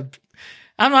be I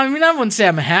wouldn't say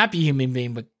I'm a happy human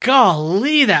being, but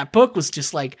golly, that book was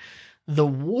just like the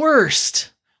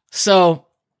worst. So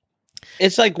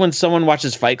it's like when someone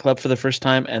watches Fight Club for the first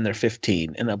time and they're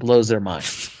 15 and it blows their mind.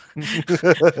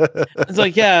 It's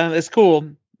like, yeah, it's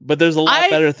cool, but there's a lot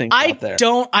better things out there.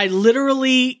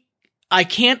 I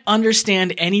can't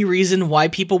understand any reason why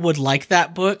people would like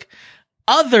that book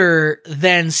other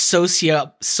than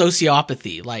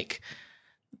sociopathy, like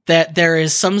that there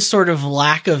is some sort of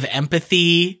lack of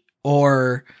empathy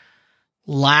or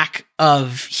lack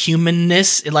of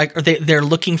humanness, like, or they're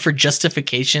looking for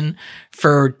justification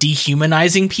for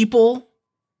dehumanizing people.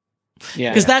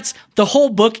 Yeah, because that's the whole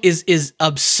book is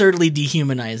absurdly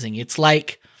dehumanizing. It's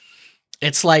like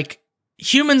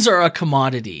humans are a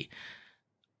commodity.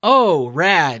 Oh,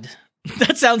 rad.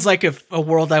 That sounds like a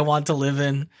world I want to live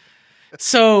in.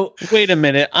 So wait a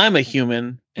minute, I'm a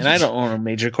human and I don't own a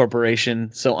major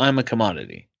corporation, so I'm a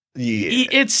commodity. Yeah.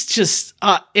 It's just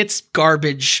it's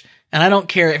garbage, and I don't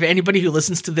care if anybody who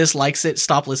listens to this likes it.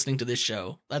 Stop listening to this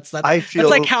show. That's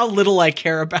like how little I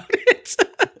care about it.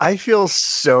 I feel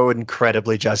so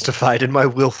incredibly justified in my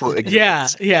willful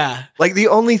ignorance. Yeah. Like, the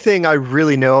only thing I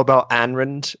really know about Ayn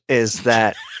Rand is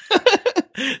that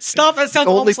Stop, that sounds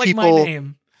almost like my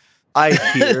name. I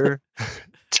hear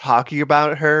talking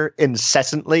about her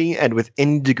incessantly and with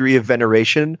any degree of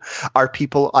veneration are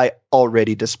people I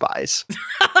already despise.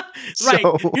 Right.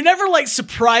 So, you're never like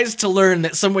surprised to learn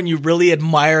that someone you really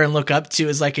admire and look up to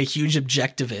is like a huge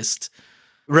objectivist.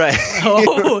 right.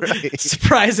 Oh, Right.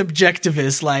 Surprise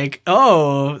objectivist. Like,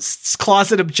 oh,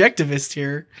 closet objectivist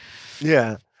here.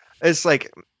 Yeah. It's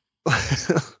like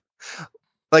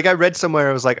Like I read somewhere,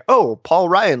 it was like, oh, Paul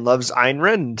Ryan loves Ayn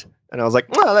Rand. And I was like,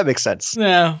 well, that makes sense.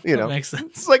 Yeah, You that know, makes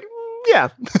sense. it's like, yeah.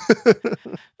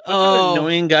 Oh,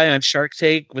 Annoying guy on Shark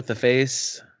Tank with the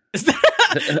face.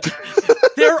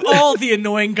 they're all the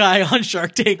annoying guy on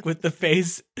Shark Tank with the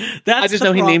face. That's I just the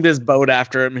know he problem. named his boat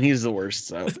after him, and he's the worst.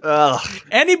 So Ugh.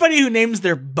 Anybody who names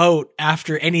their boat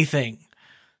after anything.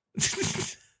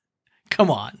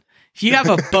 Come on. If you have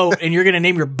a boat and you're going to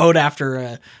name your boat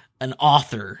after an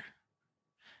author,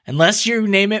 unless you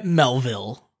name it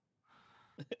Melville.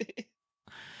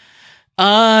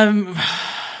 Gosh,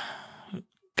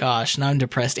 now I'm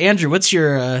depressed. Andrew, what's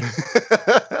your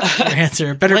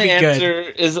answer? Better my be answer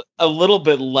good. is a little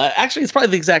bit less. Actually, it's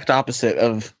probably the exact opposite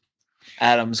of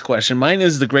Adam's question. Mine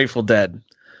is the Grateful Dead.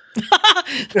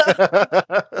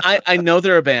 I know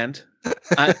they're a band.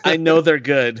 I know they're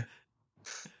good.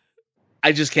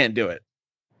 I just can't do it.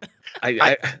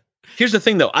 I here's the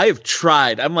thing though. I have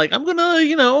tried. I'm like, I'm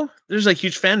gonna, there's a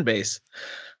huge fan base.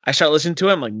 I start listening to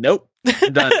it. I'm like, nope,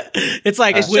 I'm done. It's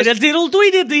like with a diddle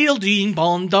dweedle deal ding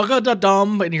bong dogga da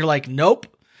dum, and you're like, nope.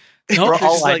 For Nope.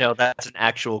 all I know, that's an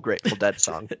actual Grateful Dead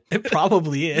song. It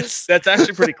probably is. That's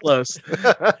actually pretty close.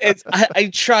 I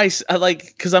try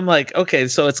because I'm like, okay,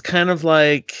 so it's kind of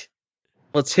like,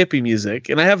 well, it's hippie music,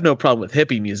 and I have no problem with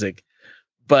hippie music,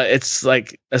 but it's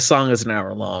like a song is an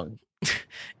hour long.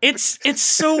 It's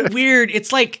so weird.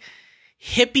 It's like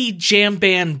hippie jam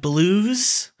band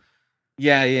blues.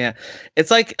 Yeah.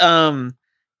 It's like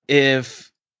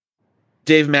if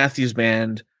Dave Matthews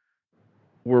Band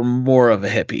were more of a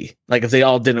hippie, like if they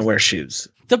all didn't wear shoes.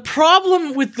 The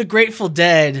problem with the Grateful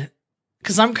Dead,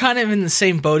 because I'm kind of in the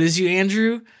same boat as you,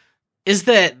 Andrew, is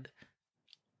that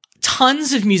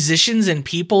tons of musicians and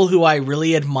people who I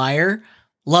really admire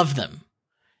love them.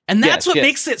 And that's what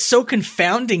makes it so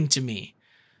confounding to me.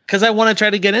 Because I want to try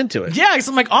to get into it. Yeah, because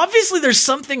I'm like, obviously there's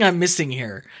something I'm missing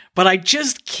here, but I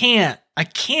just can't. I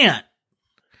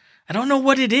don't know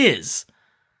what it is.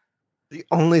 The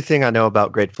only thing I know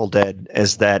about Grateful Dead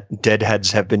is that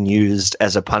Deadheads have been used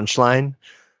as a punchline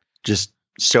just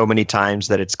so many times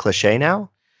that it's cliche now.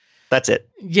 That's it.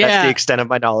 Yeah. That's the extent of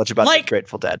my knowledge about the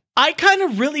Grateful Dead. I kind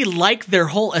of really like their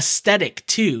whole aesthetic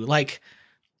too. Like,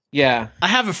 yeah, I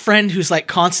have a friend who's like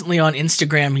constantly on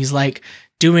Instagram. He's like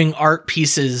doing art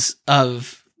pieces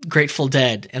of Grateful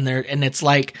Dead, and it's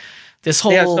like this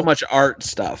whole. They have so much art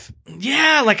stuff.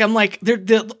 Yeah, like I'm like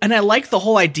and I like the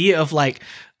whole idea of like,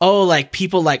 oh, like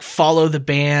people like follow the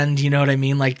band. You know what I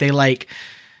mean? Like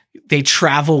they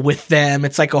travel with them.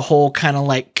 It's like a whole kind of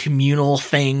like communal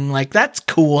thing. Like that's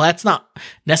cool. That's not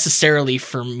necessarily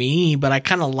for me, but I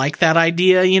kind of like that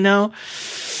idea,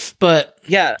 But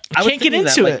yeah, I can't get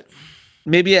into it.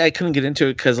 Maybe I couldn't get into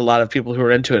it because a lot of people who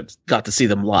are into it got to see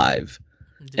them live.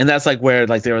 And that's like where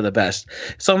like they were the best.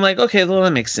 So I'm like, okay, well,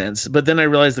 that makes sense. But then I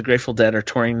realized the Grateful Dead are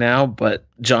touring now, but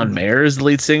John Mayer is the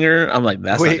lead singer. I'm like,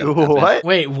 that's Wait, what?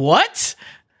 Wait, what?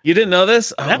 You didn't know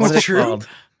this? That's what is it true? called?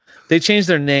 They changed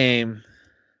their name.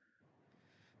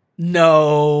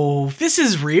 No, this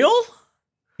is real?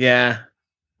 Yeah.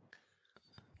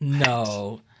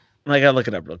 No. I gotta look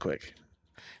it up real quick.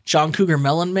 John Cougar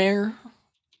Mellenmayer?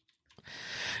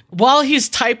 While he's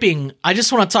typing, I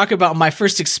just want to talk about my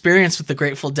first experience with the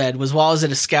Grateful Dead was while I was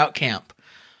at a scout camp.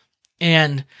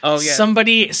 And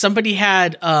somebody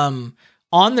had on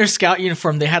their scout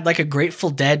uniform, they had like a Grateful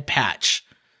Dead patch.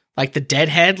 Like the dead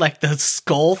head, like the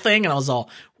skull thing, and I was all,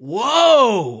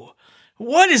 whoa!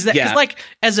 What is that? Because like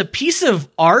as a piece of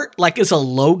art, like as a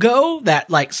logo, that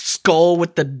like skull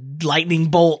with the lightning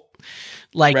bolt,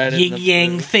 like yin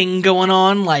yang thing going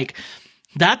on, like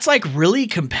that's like really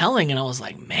compelling. And I was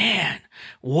like, man,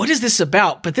 what is this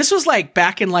about? But this was like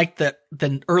back in like the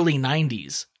early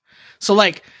 90s. So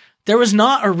like there was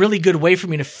not a really good way for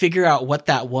me to figure out what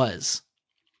that was.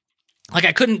 Like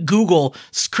I couldn't Google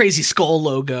crazy skull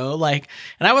logo, like,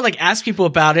 and I would like ask people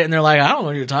about it and they're like, I don't know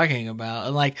what you're talking about.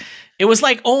 And like, it was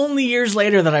like only years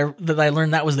later that I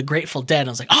learned that was the Grateful Dead. And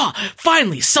I was like,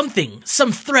 finally some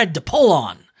thread to pull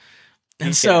on.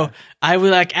 And so I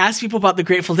would like ask people about the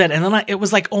Grateful Dead, and then it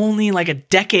was like only like a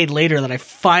decade later that I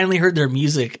finally heard their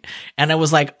music, and I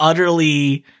was like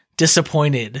utterly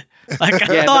disappointed. Like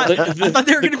I thought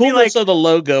they were going to be like, so the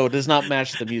logo does not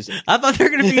match the music. I thought they were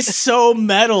going to be so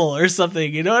metal or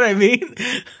something. You know what I mean?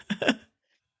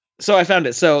 So I found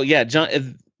it. So yeah,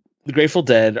 the Grateful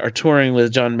Dead are touring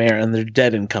with John Mayer, and their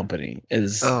Dead and Company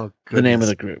is the name of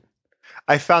the group.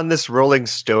 I found this Rolling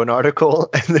Stone article,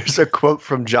 and there's a quote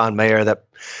from John Mayer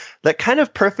that kind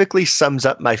of perfectly sums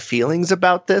up my feelings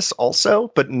about this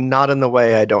also, but not in the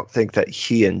way I don't think that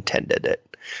he intended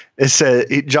it.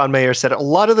 John Mayer said, a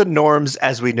lot of the norms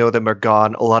as we know them are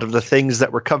gone. A lot of the things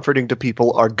that were comforting to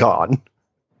people are gone.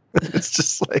 It's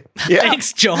just like, yeah.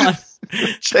 Thanks, John.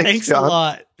 Thanks John. a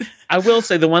lot. I will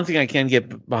say the one thing I can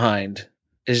get behind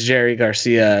is Jerry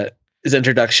Garcia's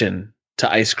introduction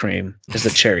to ice cream is the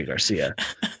Cherry Garcia.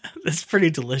 That's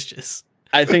pretty delicious.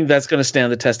 I think that's going to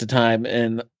stand the test of time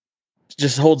and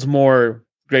just holds more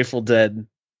Grateful Dead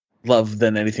love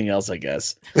than anything else, I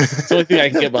guess. It's the only thing I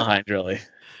can get behind, really.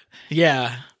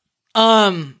 Yeah.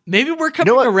 Maybe we're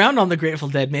coming around on the Grateful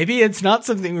Dead. Maybe it's not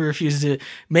something we refuse to.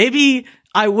 Maybe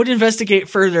I would investigate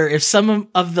further if some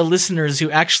of the listeners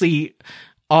who actually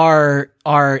are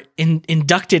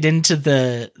inducted into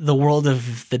the world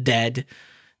of the dead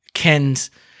can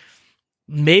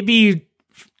maybe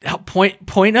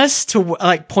point us to,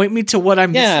 like, point me to what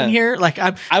I'm missing here. Like,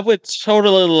 I would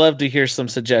totally love to hear some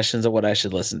suggestions of what I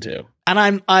should listen to. And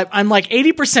I'm like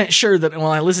 80% sure that when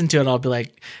I listen to it, I'll be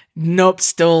like, nope,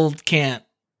 still can't.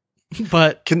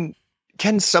 But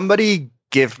can somebody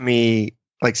give me,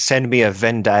 like, send me a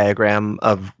Venn diagram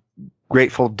of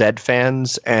Grateful Dead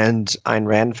fans and Ayn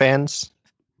Rand fans?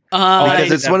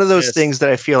 Because it's one of those things that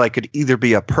I feel like could either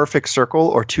be a perfect circle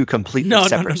or two completely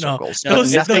separate circles. No,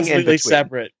 those nothing completely in between.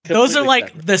 separate. Those are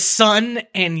like the sun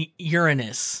and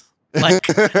Uranus, like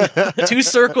two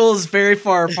circles very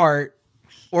far apart,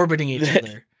 orbiting each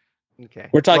other. Okay,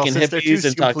 we're talking since they're hippies two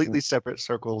and completely separate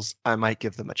circles. I might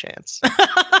give them a chance.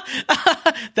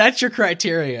 That's your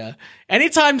criteria.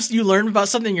 Anytime you learn about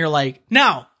something, you're like,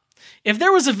 now, if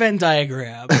there was a Venn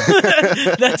diagram,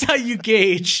 that's how you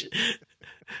gauge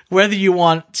whether you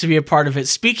want to be a part of it.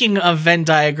 Speaking of Venn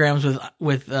diagrams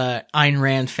with Ayn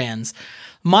Rand fans,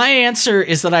 my answer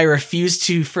is that I refuse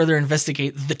to further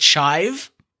investigate the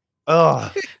chive.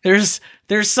 Oh, there's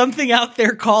something out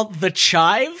there called the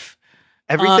chive.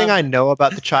 Everything I know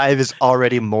about the chive is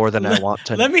already more than I want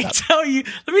to know. Let me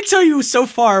tell you so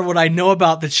far what I know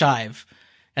about the chive.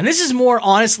 And this is more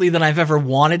honestly than I've ever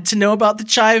wanted to know about the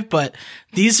chive, but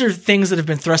these are things that have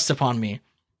been thrust upon me.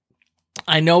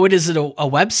 I know it is a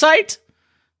website,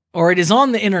 or it is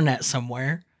on the internet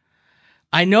somewhere.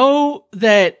 I know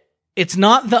that it's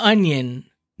not The Onion,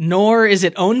 nor is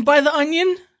it owned by The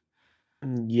Onion.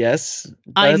 Yes,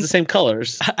 but it has the same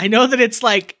colors. I know that it's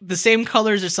like the same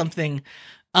colors or something.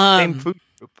 Same food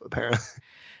group, apparently.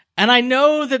 And I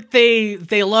know that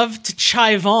they love to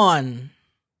chive on.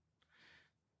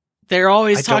 They're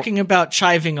always talking about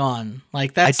chiving on.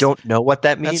 Like, that's, I don't know what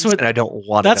that means, and I don't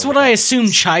want to. That's what I assume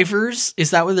chivers,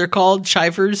 is that what they're called?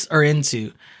 Chivers are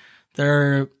into.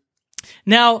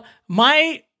 Now,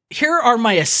 here are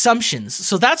my assumptions.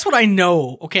 So that's what I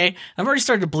know, okay? I've already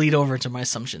started to bleed over into my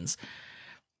assumptions.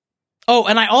 Oh,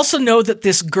 and I also know that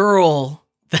this girl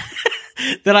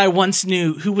that I once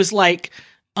knew who was like,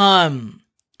 Andrew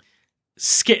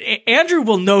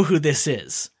will know who this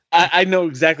is. I know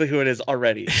exactly who it is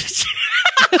already.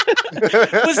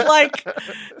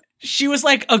 She was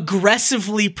like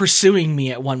aggressively pursuing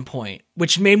me at one point,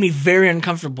 which made me very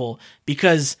uncomfortable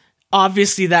because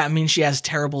obviously that means she has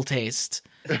terrible taste.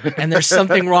 And there's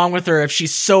something wrong with her if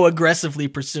she's so aggressively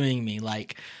pursuing me.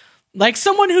 Like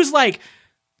someone who's like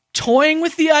toying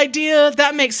with the idea,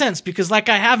 that makes sense because like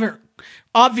I haven't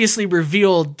obviously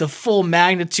revealed the full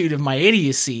magnitude of my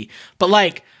idiocy, but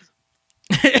like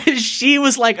she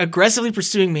was like aggressively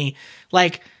pursuing me,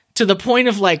 like to the point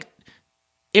of like,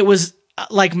 it was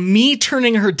like me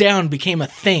turning her down became a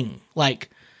thing. Like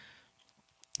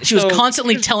she was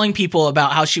constantly telling people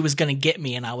about how she was going to get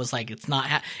me. And I was like, it's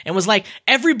not, and was like,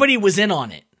 everybody was in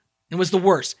on it. It was the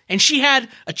worst. And she had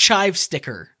a chive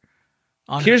sticker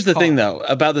on Here's her the thing though,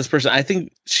 about this person. I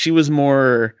think she was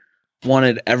more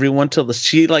wanted everyone to,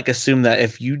 she like assumed that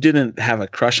if you didn't have a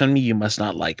crush on me, you must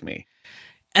not like me.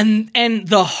 And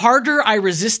the harder I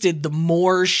resisted, the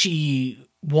more she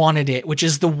wanted it, which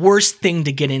is the worst thing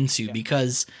to get into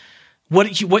because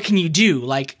what can you do?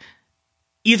 Like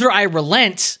either I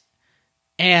relent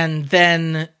and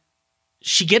then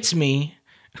she gets me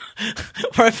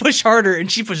or I push harder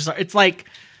and she pushes harder. It's like,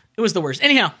 it was the worst.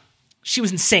 Anyhow, she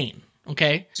was insane.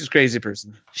 Okay. She's a crazy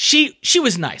person. She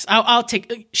was nice. I'll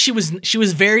take, she was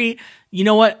very, you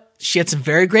know what? She had some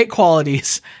very great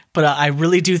qualities, but I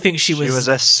really do think she was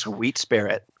a sweet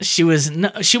spirit. She was,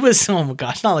 oh my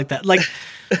gosh, not like that. Like,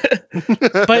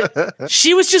 but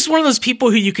she was just one of those people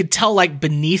who you could tell, like,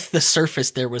 beneath the surface,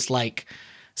 there was like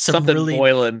something really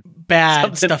boiling,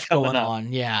 bad stuff going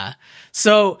on. Yeah.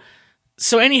 So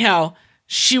anyhow,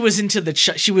 she was into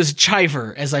she was a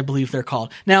chiver, as I believe they're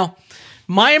called. Now,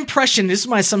 my impression, this is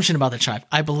my assumption about the chive.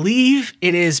 I believe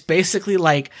it is basically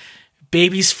like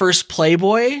baby's first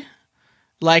Playboy.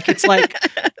 Like it's like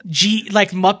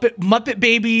like Muppet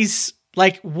Babies,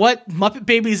 like what Muppet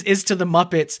Babies is to the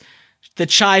Muppets, the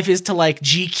Chive is to like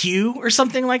GQ or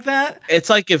something like that. It's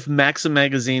like if Maxim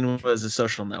magazine was a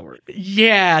social network.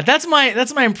 Yeah, that's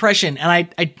my impression, and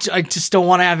I just don't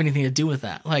want to have anything to do with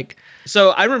that. Like,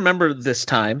 so I remember this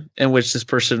time in which this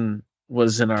person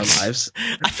was in our lives.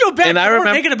 I feel bad. And I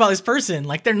remember thinking about this person.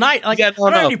 Like they're not like I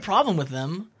don't have any problem with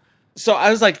them. So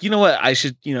I was like, you know what? I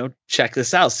should, check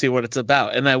this out, see what it's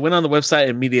about. And I went on the website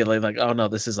immediately, like, oh no,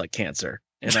 this is like cancer.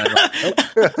 And I like, nope.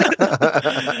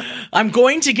 I'm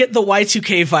going to get the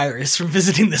Y2K virus from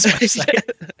visiting this website.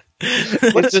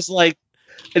 It's just like,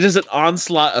 it's just an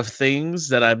onslaught of things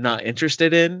that I'm not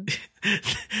interested in.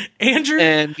 Andrew,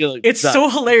 and like, it's so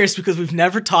hilarious because we've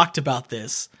never talked about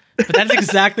this, but that's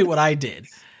exactly what I did.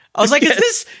 I was like,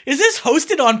 is this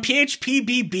hosted on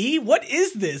PHPBB? What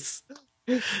is this?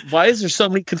 Why is there so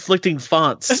many conflicting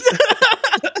fonts?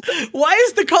 Why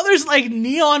is the colors like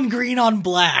neon green on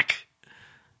black?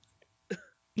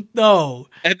 No.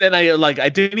 And then I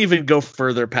didn't even go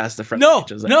further past the front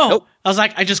page. I was like, no. Nope. I was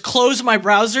like, I just closed my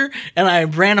browser and I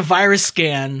ran a virus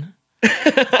scan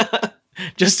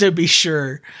just to be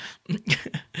sure.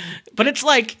 But it's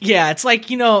like, I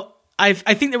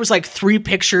think there was like 3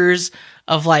 pictures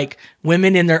of like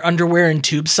women in their underwear and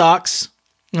tube socks.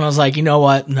 And I was like, you know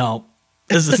what? No.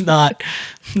 This is not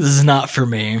for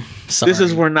me. Sorry. This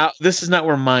is not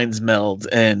where minds meld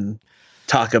and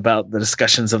talk about the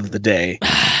discussions of the day.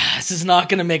 This is not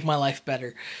going to make my life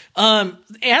better.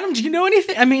 Adam, do you know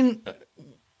anything? I mean,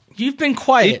 you've been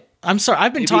quiet. I'm sorry.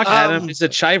 I've been talking. Adam is a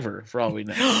chiver for all we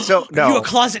know. So no, you a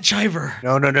closet chiver?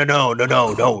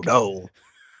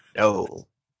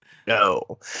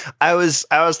 No. I was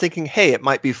thinking, hey, it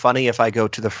might be funny if I go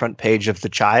to the front page of the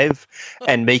Chive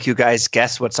and make you guys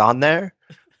guess what's on there.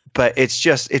 But it's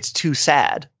too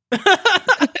sad. And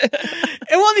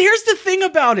well, here's the thing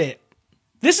about it.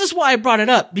 This is why I brought it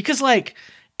up, because like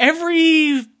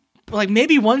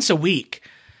maybe once a week,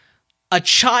 a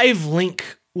Chive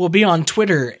link will be on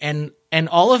Twitter, and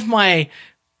all of my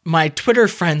Twitter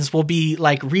friends will be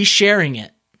like resharing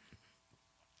it.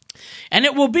 And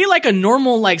it will be like a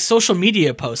normal like social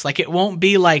media post. Like it won't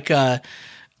be like a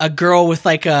girl with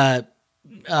like a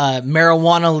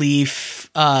marijuana leaf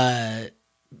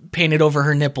painted over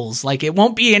her nipples. Like it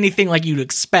won't be anything like you'd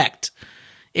expect.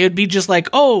 It would be just like,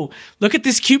 oh, look at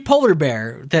this cute polar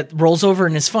bear that rolls over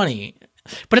and is funny.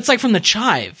 But it's like from the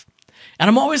Chive. And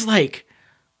I'm always like,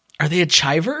 are they a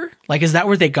chiver? Like, is that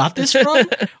where they got this from?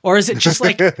 Or is it just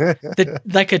like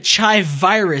like a Chive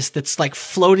virus that's like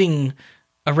floating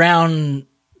around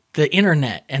the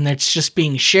internet and that's just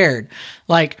being shared?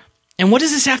 Like, and what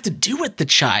does this have to do with the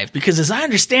Chive? Because as I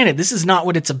understand it, this is not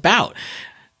what it's about.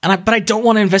 But I don't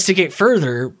want to investigate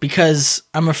further because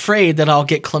I'm afraid that I'll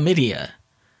get chlamydia.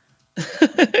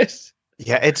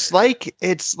 Yeah, it's like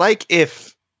if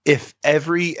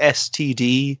every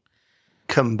STD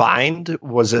combined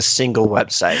was a single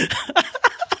website.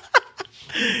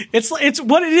 It's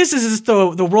what it is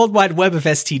the World Wide Web of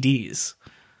STDs.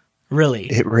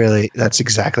 Really. That's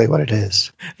exactly what it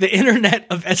is. The internet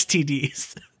of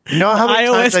STDs. You know how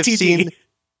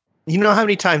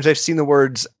many times I've seen the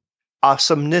words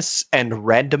awesomeness and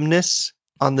randomness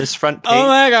on this front page? Oh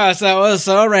my gosh, that was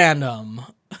so random.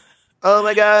 Oh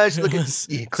my gosh,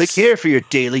 click here for your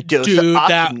daily dose of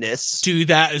awesomeness.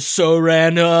 That is so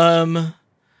random.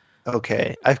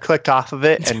 Okay, I've clicked off of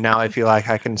it, and now I feel like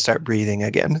I can start breathing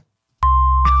again.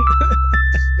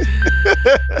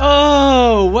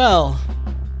 Oh, well.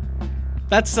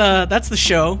 That's the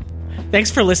show.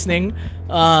 Thanks for listening.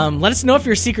 Let us know if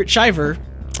you're a secret chiver.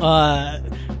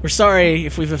 We're sorry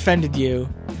if we've offended you,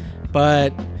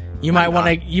 but you might want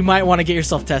to get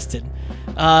yourself tested.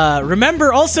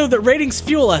 Remember also that ratings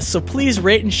fuel us, so please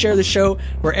rate and share the show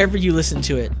wherever you listen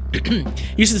to it.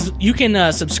 You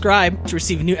can subscribe to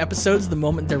receive new episodes the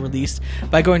moment they're released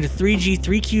by going to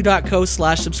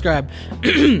 3g3q.co/subscribe.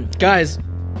 Guys,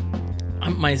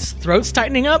 my throat's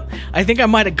tightening up. I think I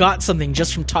might have got something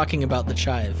just from talking about the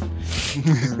Chive.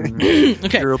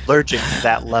 Okay. You're allergic to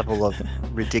that level of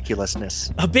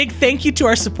ridiculousness. A big thank you to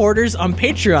our supporters on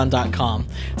patreon.com.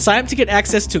 Sign up to get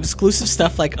access to exclusive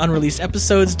stuff like unreleased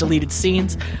episodes, deleted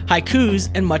scenes,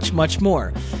 haikus, and much, much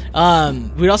more.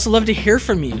 We'd also love to hear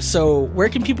from you. So where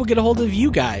can people get a hold of you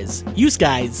guys? Use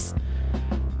guys.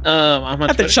 I'm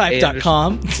on at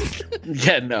thechive.com.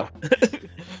 Yeah, no.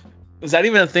 Is that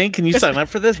even a thing? Can you sign up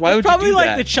for this? Why would you do that? Probably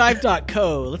like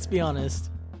thechive.co, let's be honest.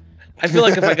 I feel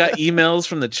like if I got emails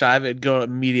from the Chive, it'd go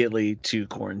immediately to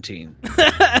quarantine.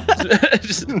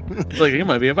 Just like, you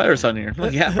might be a virus on here.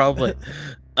 Like, yeah, probably.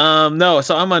 No,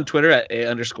 so I'm on Twitter at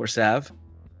 @A_Sav.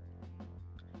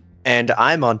 And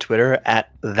I'm on Twitter at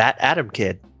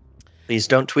 @ThatAdamKid. Please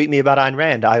don't tweet me about Ayn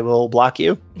Rand. I will block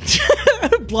you.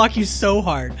 Block you so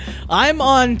hard. I'm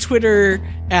on Twitter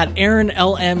at Aaron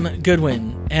LM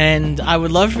Goodwin, and I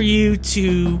would love for you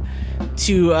to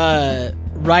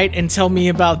write and tell me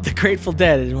about the Grateful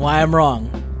Dead and why I'm wrong,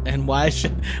 and why I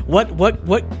should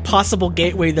what possible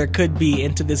gateway there could be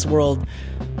into this world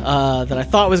that I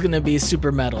thought was going to be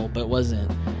super metal but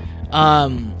wasn't.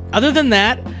 Other than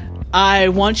that, I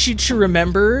want you to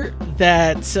remember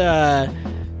that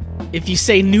if you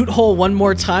say Newt Hole one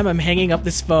more time, I'm hanging up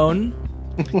this phone.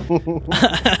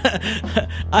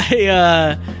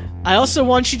 I also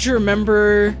want you to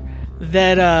remember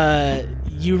that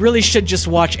you really should just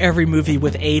watch every movie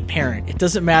with a parent. It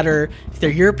doesn't matter if they're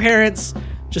your parents,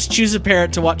 just choose a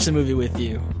parent to watch the movie with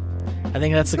you. I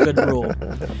think that's a good rule.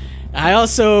 I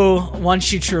also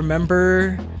want you to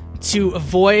remember to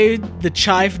avoid the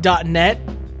chive.net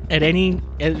at any,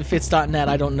 if it's .net,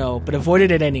 I don't know, but avoid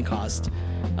it at any cost.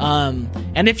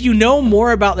 And if you know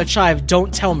more about the chive,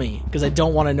 don't tell me, because I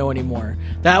don't want to know anymore.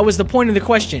 That was the point of the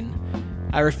question.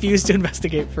 I refuse to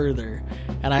investigate further.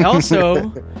 And I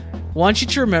also want you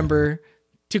to remember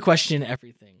to question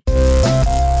everything.